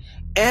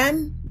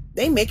 And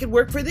they make it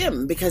work for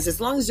them because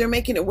as long as they're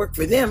making it work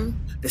for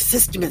them, the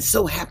system is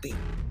so happy.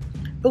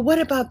 But what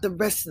about the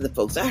rest of the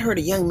folks? I heard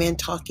a young man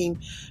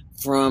talking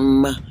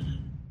from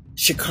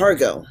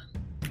Chicago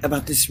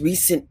about this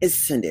recent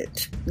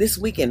incident this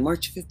weekend,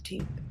 March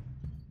 15th.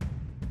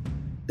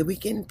 The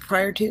weekend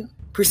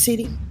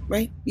preceding,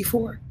 right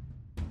before.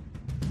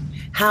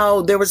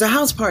 How there was a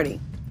house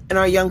party and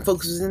our young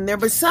folks was in there,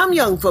 but some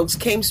young folks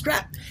came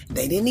strapped.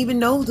 They didn't even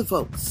know the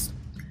folks.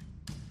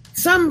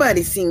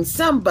 Somebody seen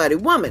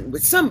woman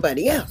with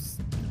somebody else,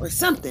 or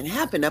something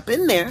happened up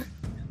in there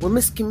where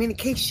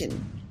miscommunication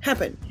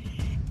happened.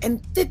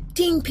 And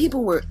 15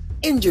 people were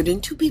injured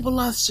and 2 people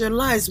lost their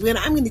lives. When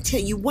I'm going to tell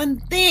you one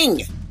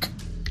thing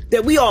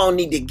that we all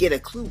need to get a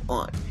clue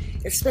on,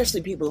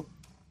 especially people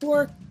who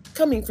are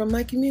coming from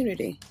my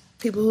community,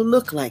 people who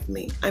look like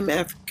me. I'm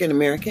African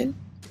American.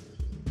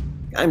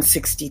 I'm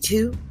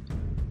 62.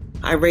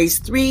 I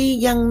raised 3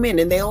 young men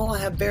and they all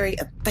have very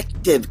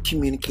effective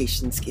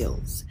communication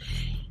skills.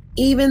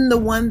 Even the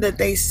one that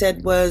they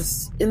said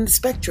was in the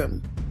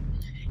spectrum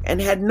and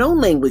had no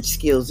language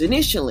skills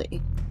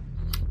initially,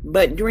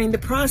 but during the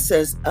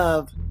process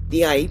of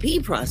the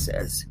IEP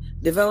process,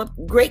 developed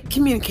great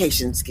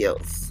communication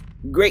skills.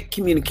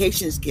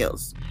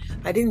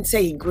 I didn't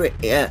say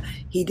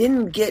he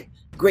didn't get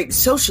great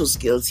social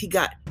skills. He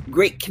got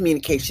great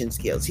communication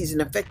skills. He's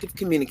an effective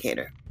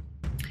communicator.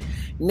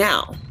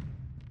 Now,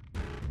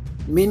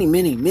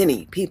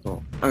 many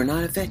people are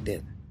not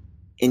effective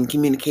in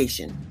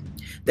communication.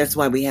 That's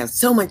why we have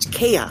so much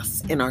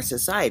chaos in our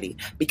society,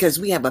 because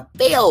we have a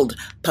failed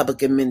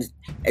public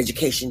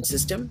education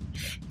system,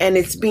 and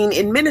it's being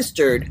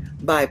administered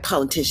by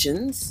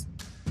politicians.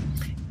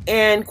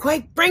 And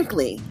quite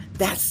frankly,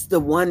 that's the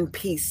one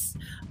piece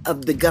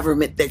of the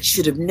government that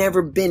should have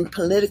never been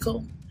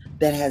political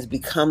that has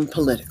become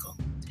political.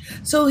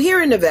 So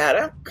here in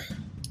Nevada,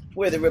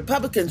 where the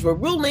Republicans were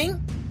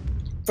ruling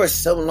for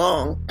so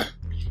long,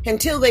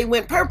 until they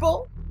went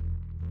purple,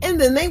 and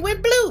then they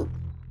went blue.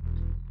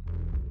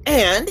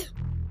 And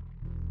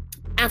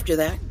after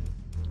that,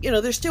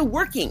 they're still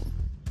working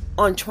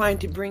on trying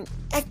to bring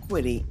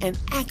equity and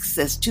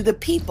access to the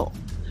people.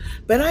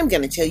 But I'm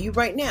going to tell you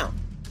right now,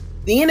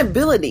 the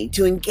inability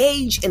to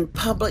engage in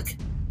public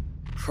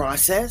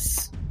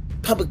process,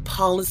 public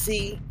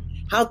policy,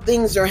 how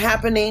things are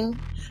happening,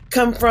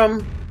 come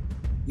from,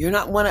 you're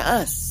not one of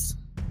us,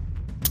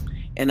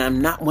 and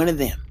I'm not one of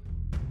them.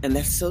 And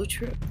that's so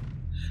true.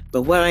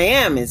 But what I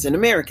am is an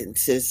American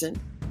citizen,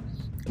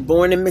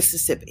 born in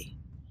Mississippi.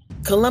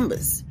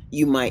 Columbus,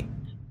 you might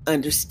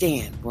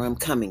understand where I'm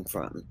coming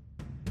from.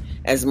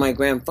 As my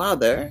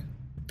grandfather,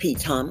 P.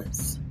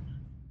 Thomas,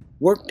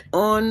 worked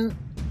on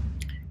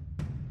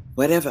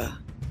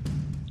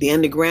the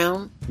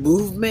underground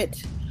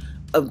movement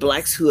of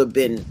blacks who have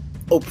been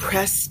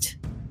oppressed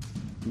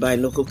by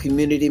local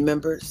community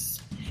members,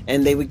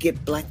 and they would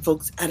get black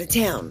folks out of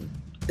town.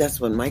 That's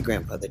what my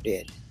grandfather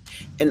did.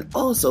 And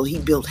also he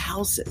built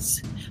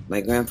houses.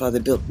 My grandfather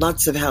built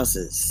lots of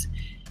houses.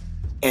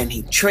 And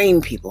he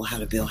trained people how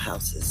to build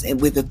houses,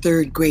 and with a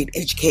 3rd grade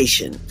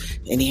education.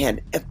 And he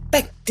had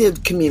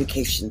effective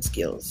communication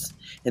skills.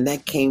 And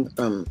that came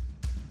from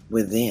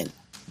within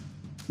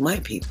my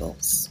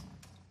people's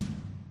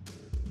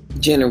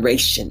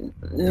generational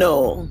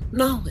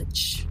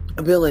knowledge,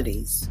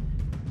 abilities,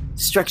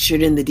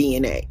 structured in the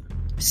DNA.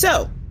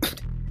 So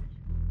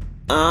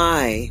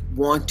I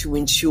want to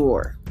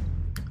ensure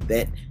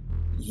that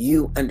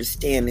you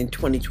understand in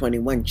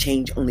 2021,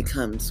 change only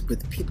comes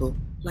with people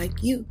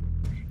like you.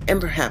 And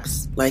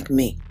perhaps like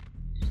me.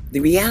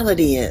 The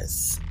reality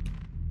is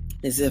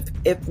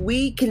if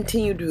we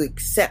continue to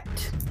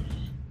accept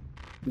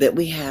that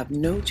we have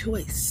no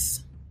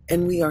choice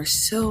and we are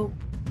so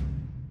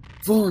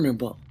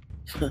vulnerable,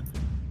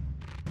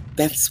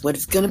 that's what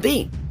it's going to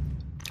be.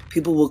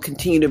 People will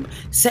continue to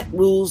set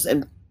rules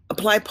and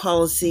apply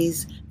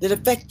policies that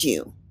affect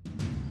you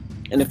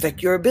and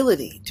affect your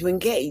ability to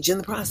engage in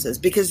the process,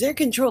 because they're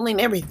controlling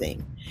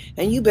everything.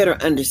 And you better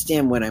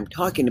understand what I'm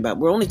talking about.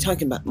 We're only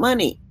talking about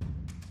money,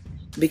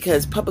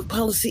 because public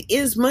policy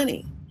is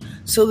money.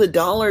 So the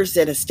dollars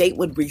that a state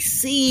would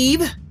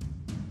receive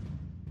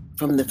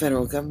from the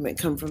federal government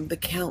come from the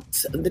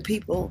counts of the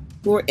people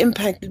who are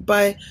impacted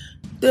by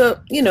the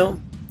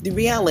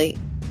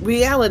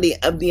reality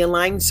of the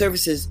aligned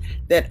services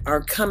that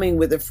are coming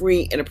with a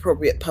free and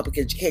appropriate public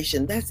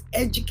education. That's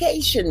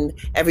education.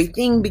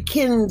 Everything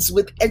begins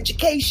with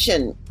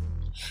education,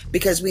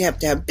 because we have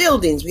to have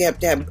buildings, we have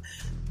to have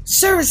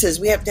services,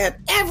 we have to have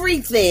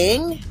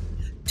everything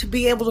to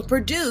be able to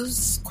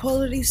produce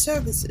quality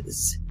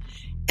services.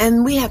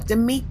 And we have to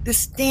meet the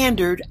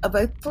standard of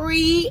a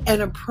free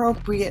and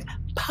appropriate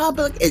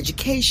public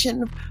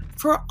education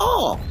for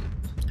all.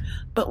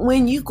 But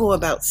when you go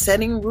about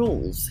setting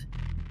rules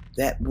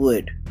that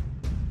would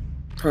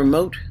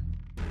promote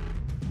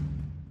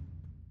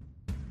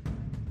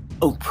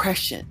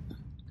oppression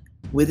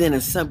within a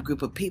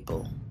subgroup of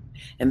people,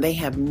 and they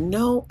have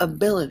no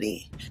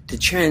ability to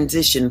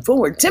transition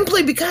forward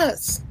simply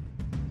because,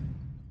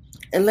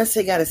 unless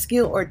they got a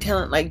skill or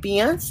talent like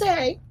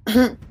Beyonce,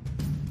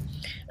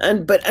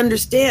 but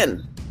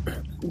understand,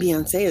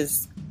 Beyonce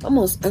is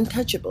almost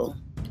untouchable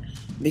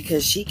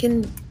because she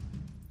can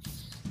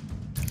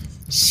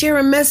share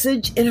a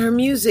message in her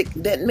music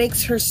that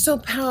makes her so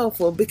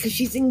powerful, because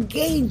she's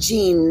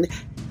engaging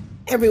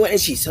everyone,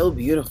 and she's so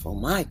beautiful.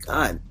 My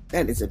God,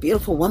 that is a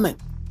beautiful woman.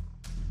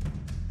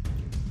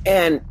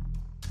 And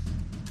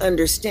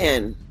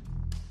understand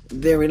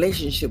their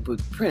relationship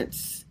with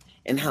Prince,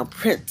 and how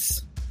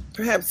Prince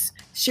perhaps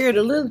shared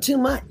a little too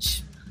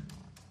much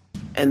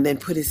and then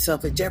put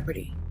himself at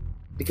jeopardy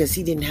because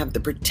he didn't have the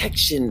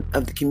protection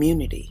of the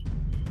community,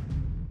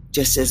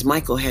 just as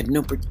Michael had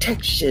no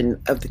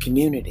protection of the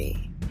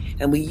community.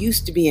 And we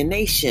used to be a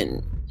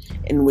nation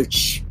in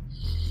which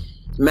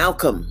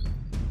Malcolm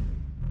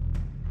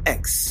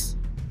X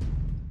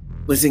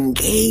was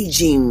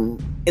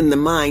engaging in the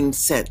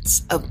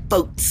mindsets of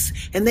folks,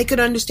 and they could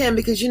understand,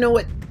 because you know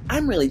what?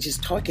 I'm really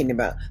just talking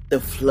about the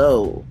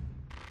flow,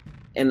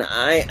 and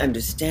I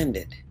understand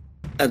it.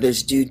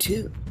 Others do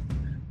too.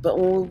 But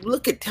when we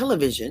look at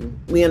television,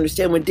 we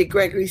understand what Dick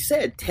Gregory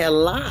said,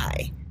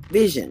 tell-lie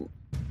vision.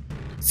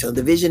 So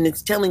the vision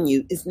it's telling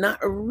you is not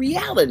a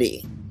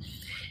reality.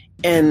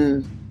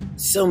 And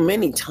so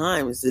many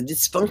times the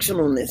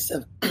dysfunctionalness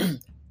of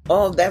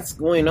all that's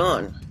going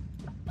on,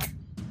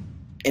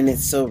 and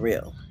it's so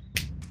real.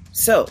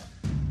 So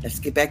let's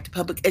get back to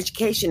public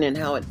education and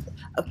how it's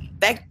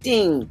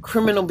affecting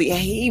criminal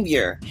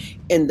behavior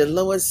in the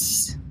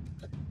lowest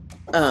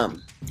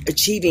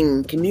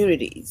achieving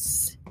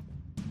communities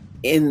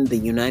in the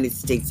United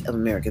States of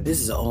America.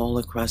 This is all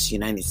across the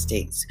United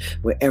States,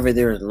 wherever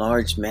there are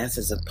large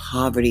masses of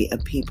poverty,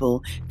 of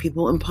people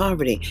in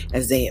poverty,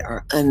 as they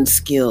are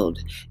unskilled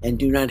and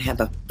do not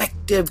have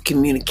effective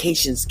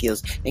communication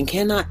skills and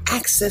cannot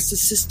access the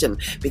system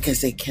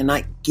because they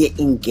cannot get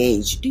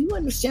engaged. Do you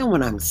understand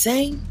what I'm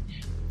saying?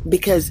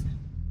 Because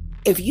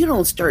if you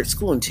don't start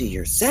school until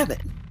you're 7,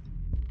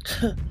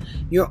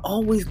 you're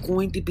always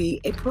going to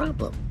be a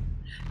problem,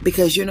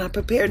 because you're not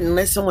prepared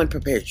unless someone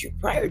prepares you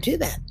prior to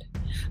that.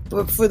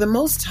 But for the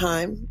most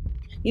time,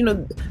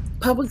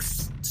 public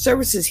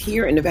services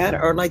here in Nevada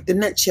are like the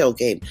nutshell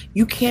game.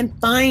 You can't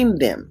find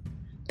them.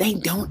 They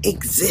don't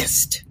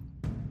exist.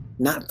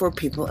 Not for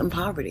people in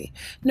poverty.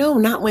 No,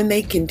 not when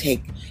they can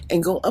take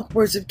and go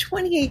upwards of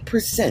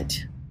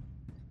 28%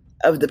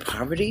 of the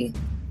poverty,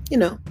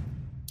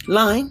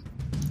 line,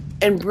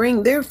 and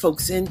bring their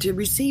folks in to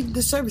receive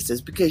the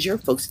services, because your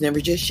folks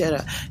never just shut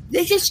up.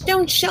 They just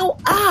don't show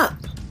up.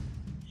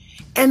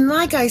 And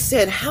like I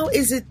said, how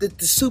is it that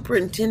the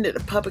superintendent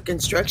of public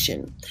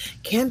instruction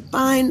can't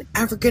find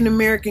African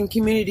American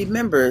community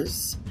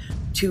members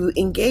to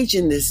engage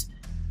in this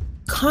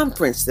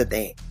conference that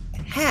they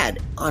had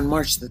on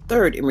March the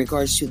 3rd in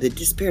regards to the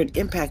disparate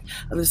impact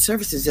of the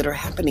services that are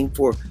happening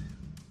for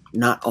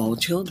not all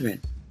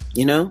children,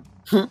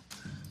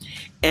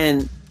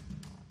 And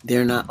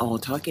they're not all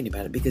talking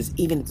about it, because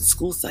even at the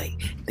school site,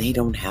 they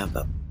don't have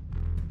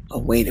a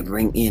way to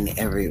bring in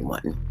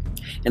everyone.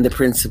 And the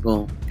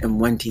principal and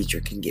one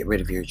teacher can get rid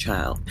of your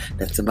child.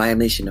 That's a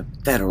violation of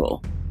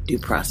federal due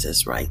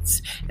process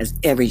rights, as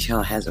every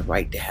child has a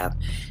right to have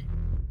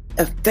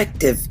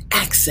effective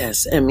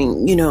access.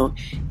 The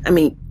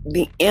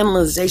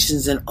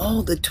analyzations and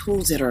all the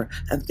tools that are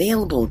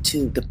available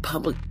to the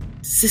public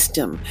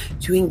system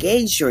to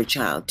engage your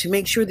child, to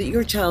make sure that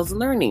your child's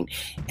learning.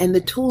 And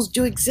the tools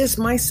do exist.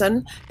 My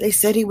son, they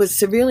said he was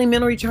severely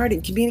mentally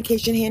retarded,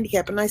 communication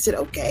handicap. And I said,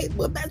 okay,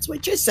 well, that's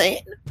what you're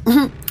saying.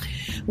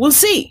 We'll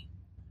see.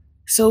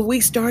 So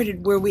we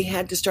started where we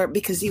had to start,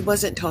 because he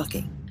wasn't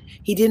talking.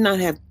 He did not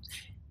have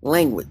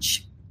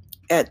language.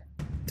 At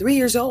 3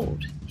 years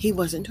old, he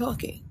wasn't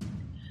talking.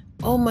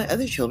 All my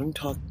other children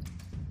talked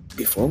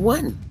before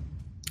 1.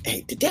 I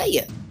hate to tell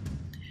you.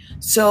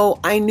 So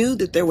I knew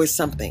that there was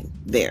something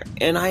there.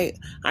 And I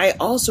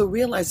also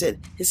realized that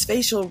his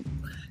facial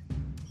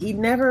he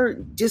never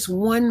just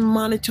one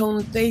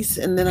monotone face,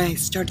 and then I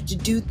started to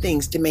do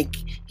things to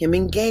make him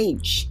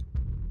engage.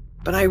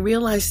 But I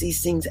realized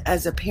these things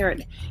as a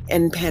parent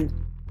and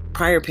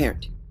prior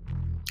parent.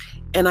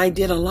 And I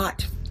did a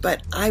lot,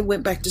 but I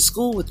went back to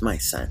school with my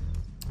son,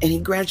 and he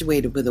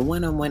graduated with a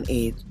 1-on-1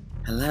 aide,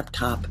 a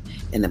laptop,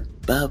 and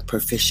above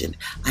proficient.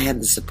 I had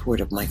the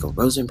support of Michael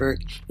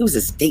Rosenberg. He was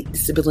a state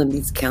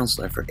disabilities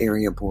counselor for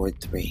Area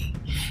Board 3.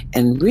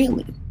 And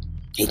really,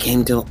 he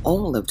came to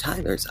all of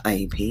Tyler's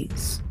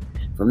IEPs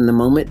from the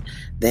moment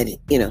that,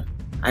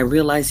 I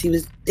realized he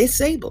was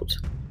disabled.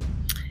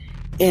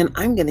 And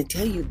I'm going to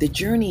tell you, the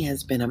journey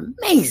has been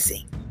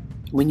amazing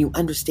when you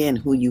understand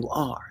who you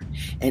are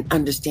and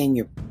understand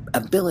your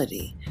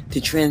ability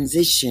to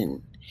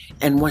transition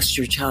and watch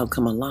your child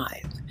come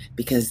alive.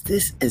 Because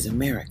this is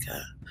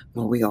America,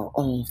 where we are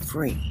all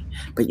free.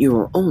 But you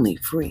are only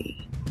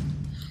free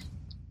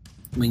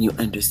when you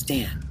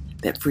understand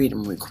that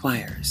freedom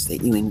requires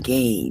that you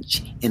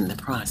engage in the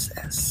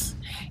process.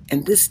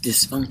 And this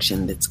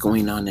dysfunction that's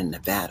going on in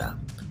Nevada,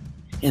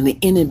 and the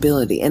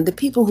inability, and the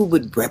people who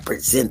would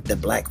represent the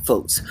Black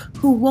folks,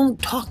 who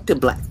won't talk to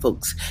Black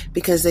folks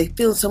because they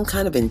feel some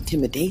kind of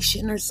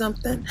intimidation or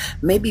something,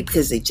 maybe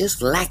because they just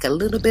lack a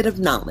little bit of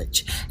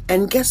knowledge.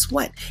 And guess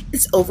what?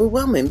 It's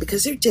overwhelming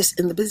because they're just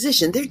in the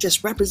position, they're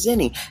just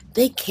representing.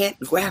 They can't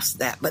grasp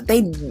that, but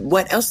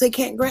what else they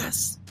can't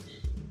grasp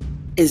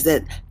is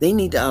that they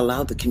need to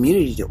allow the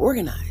community to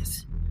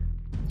organize,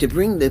 to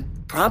bring the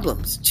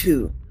problems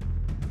to,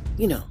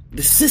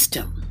 the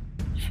system.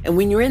 And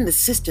when you're in the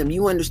system,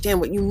 you understand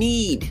what you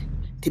need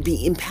to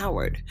be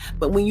empowered.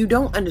 But when you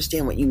don't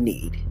understand what you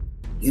need,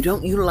 you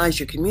don't utilize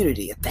your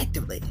community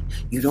effectively.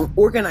 You don't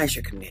organize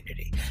your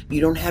community.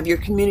 You don't have your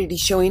community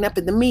showing up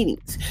at the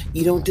meetings.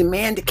 You don't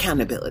demand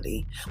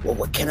accountability. Well,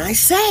 what can I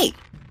say?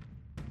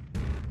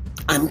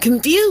 I'm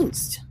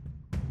confused.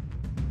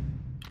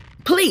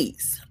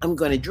 Please, I'm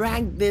going to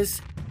drag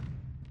this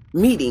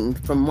meeting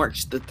from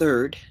March the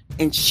 3rd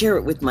and share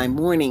it with my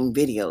morning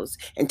videos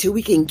until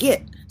we can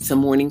get some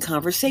morning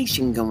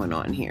conversation going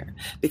on here,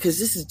 because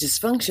this is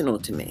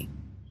dysfunctional to me.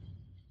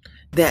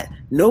 That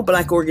no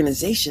Black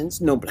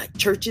organizations, no Black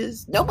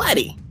churches,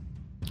 nobody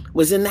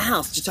was in the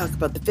house to talk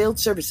about the failed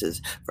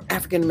services for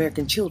African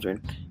American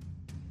children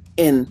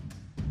in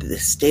the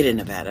state of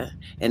Nevada.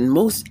 And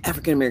most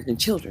African American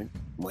children,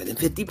 more than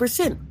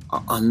 50%,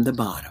 are on the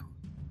bottom.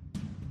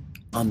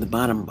 On the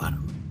bottom.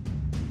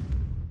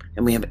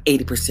 And we have an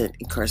 80%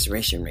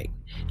 incarceration rate.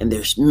 And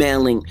they're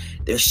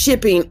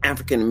shipping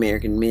African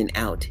American men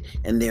out,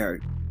 and they're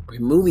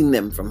removing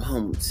them from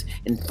homes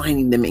and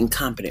finding them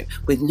incompetent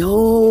with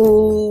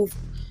no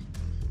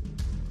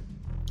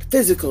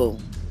physical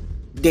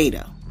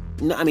data.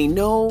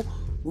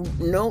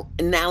 No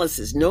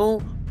analysis,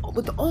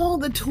 with all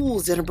the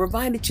tools that are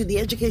provided to the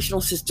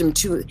educational system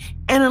to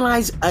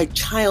analyze a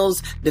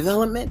child's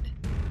development.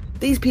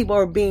 These people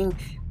are being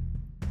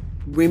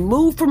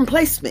removed from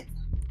placement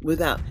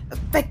without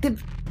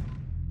effective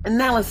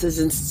analysis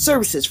and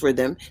services for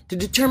them to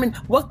determine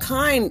what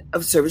kind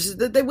of services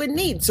that they would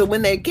need. So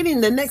when they're getting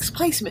the next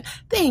placement,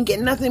 they ain't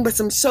getting nothing but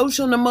some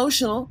social and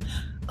emotional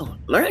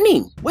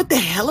learning. What the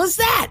hell is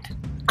that?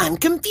 I'm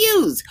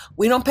confused.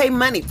 We don't pay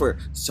money for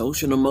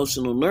social and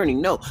emotional learning.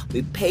 No,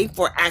 we pay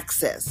for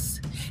access.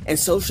 And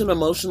social and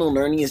emotional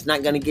learning is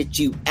not going to get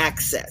you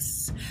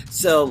access.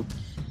 So,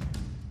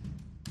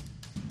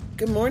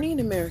 good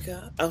morning,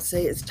 America. I'll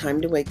say it's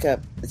time to wake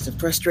up. It's a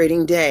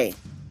frustrating day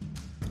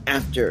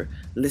after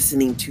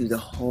listening to the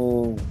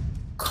whole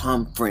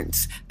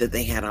conference that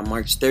they had on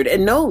March 3rd,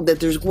 and know that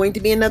there's going to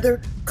be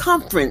another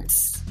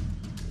conference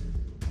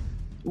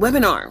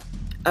webinar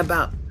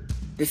about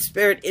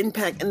disparate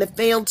impact and the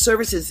failed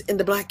services in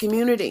the Black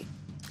community.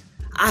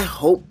 I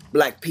hope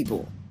Black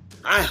people,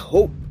 I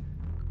hope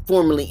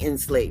formerly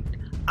enslaved,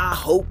 I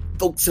hope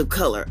folks of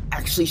color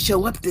actually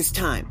show up this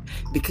time,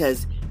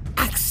 because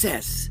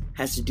access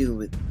has to do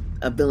with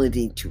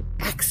ability to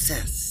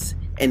access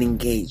and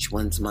engage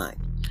one's mind.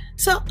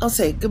 So I'll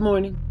say good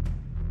morning.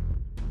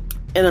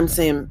 And I'm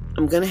saying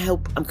I'm going to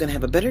help. I'm going to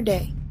have a better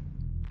day.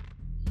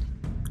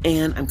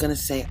 And I'm going to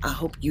say I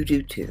hope you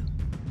do too.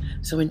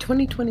 So in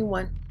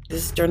 2021,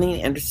 this is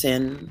Darlene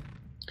Anderson.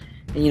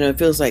 And it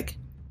feels like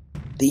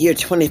the year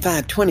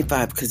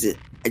 2525 because it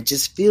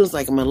just feels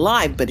like I'm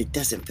alive, but it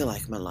doesn't feel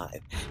like I'm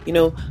alive.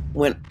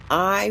 When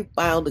I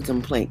filed a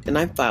complaint, and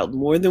I filed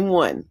more than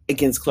one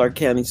against Clark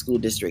County School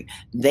District,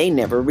 they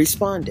never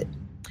responded.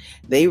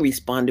 They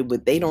responded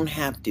with they don't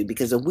have to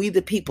because of we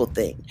the people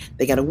thing.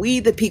 They got a we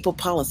the people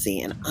policy,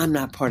 and I'm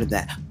not part of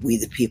that we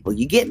the people.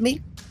 You get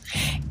me?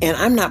 And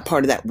I'm not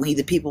part of that we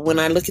the people when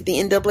I look at the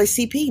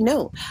NAACP.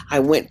 No, I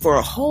went for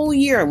a whole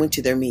year. I went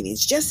to their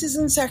meetings, just as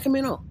in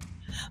Sacramento.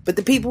 But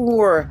the people who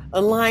are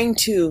aligned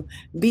to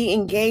be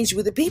engaged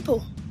with the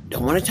people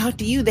don't want to talk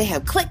to you. They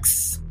have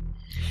cliques.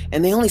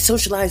 And they only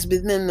socialize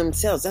within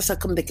themselves. That's how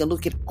come they can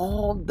look at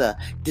all the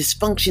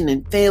dysfunction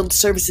and failed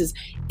services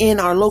in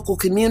our local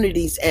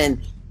communities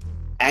and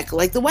act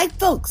like the white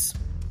folks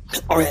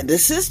or the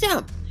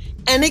system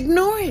and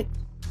ignore it.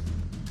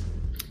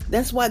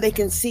 That's why they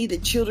can see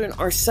that children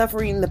are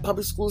suffering in the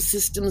public school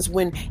systems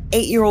when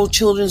 8-year-old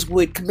children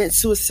would commit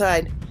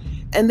suicide.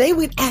 And they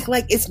would act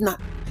like it's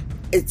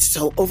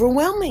so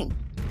overwhelming.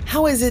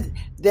 How is it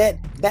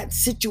that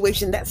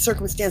situation, that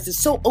circumstance is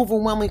so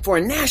overwhelming for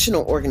a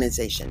national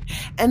organization?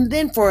 And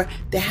then to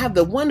have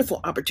the wonderful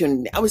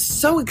opportunity, I was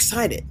so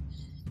excited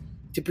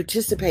to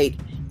participate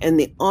in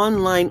the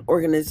online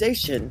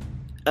organization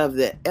of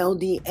the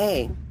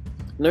LDA,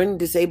 Learning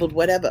Disabled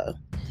Whatever,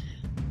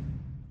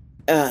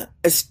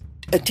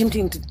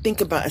 attempting to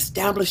think about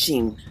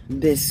establishing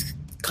this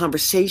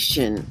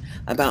conversation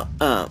about,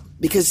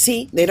 because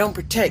see, they don't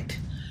protect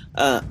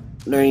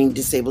learning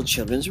disabled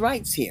children's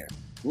rights here.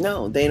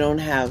 No, they don't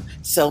have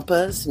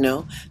SELPAs.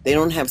 No, they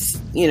don't have,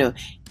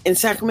 in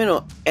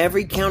Sacramento,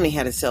 every county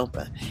had a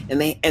SELPA,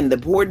 and the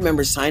board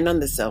members signed on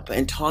the SELPA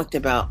and talked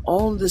about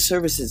all the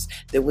services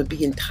that would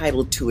be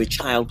entitled to a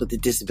child with a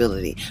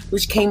disability,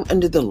 which came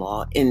under the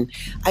law in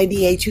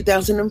IDA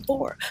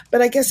 2004.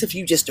 But I guess if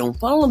you just don't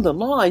follow the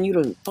law and you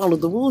don't follow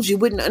the rules, you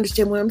wouldn't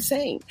understand what I'm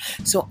saying.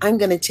 So I'm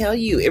going to tell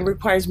you, it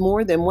requires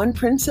more than one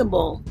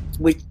principal,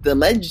 which the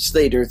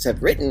legislators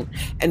have written,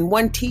 and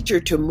one teacher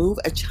to move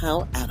a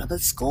child out of a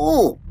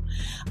school.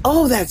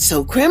 Oh, that's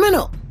so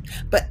criminal.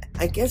 But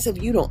I guess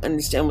if you don't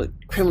understand what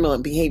criminal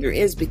behavior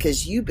is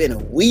because you've been a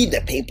we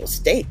the papal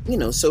state,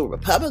 so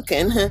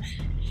Republican,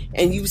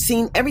 and you've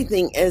seen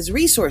everything as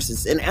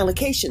resources and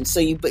allocations. So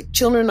you put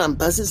children on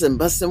buses and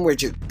bus them where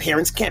your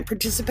parents can't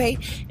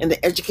participate in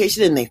the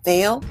education and they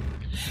fail.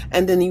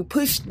 And then you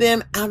push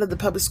them out of the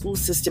public school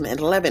system at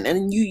 11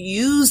 and you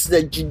use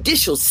the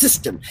judicial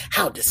system.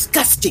 How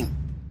disgusting.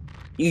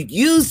 You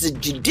use the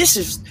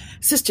judicial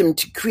system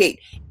to create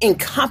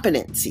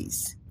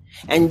incompetencies.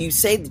 And you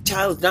say the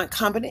child is not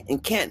competent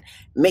and can't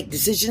make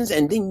decisions,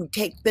 and then you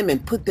take them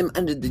and put them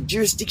under the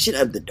jurisdiction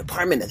of the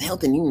Department of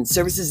Health and Human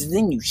Services, and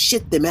then you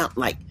shit them out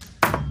like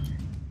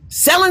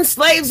selling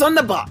slaves on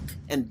the block.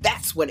 And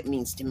that's what it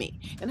means to me.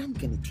 And I'm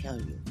going to tell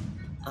you,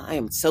 I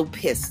am so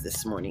pissed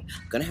this morning.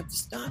 I'm going to have to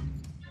stop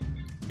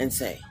and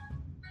say,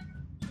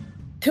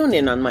 tune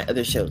in on my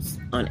other shows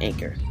on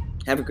Anchor.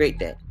 Have a great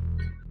day.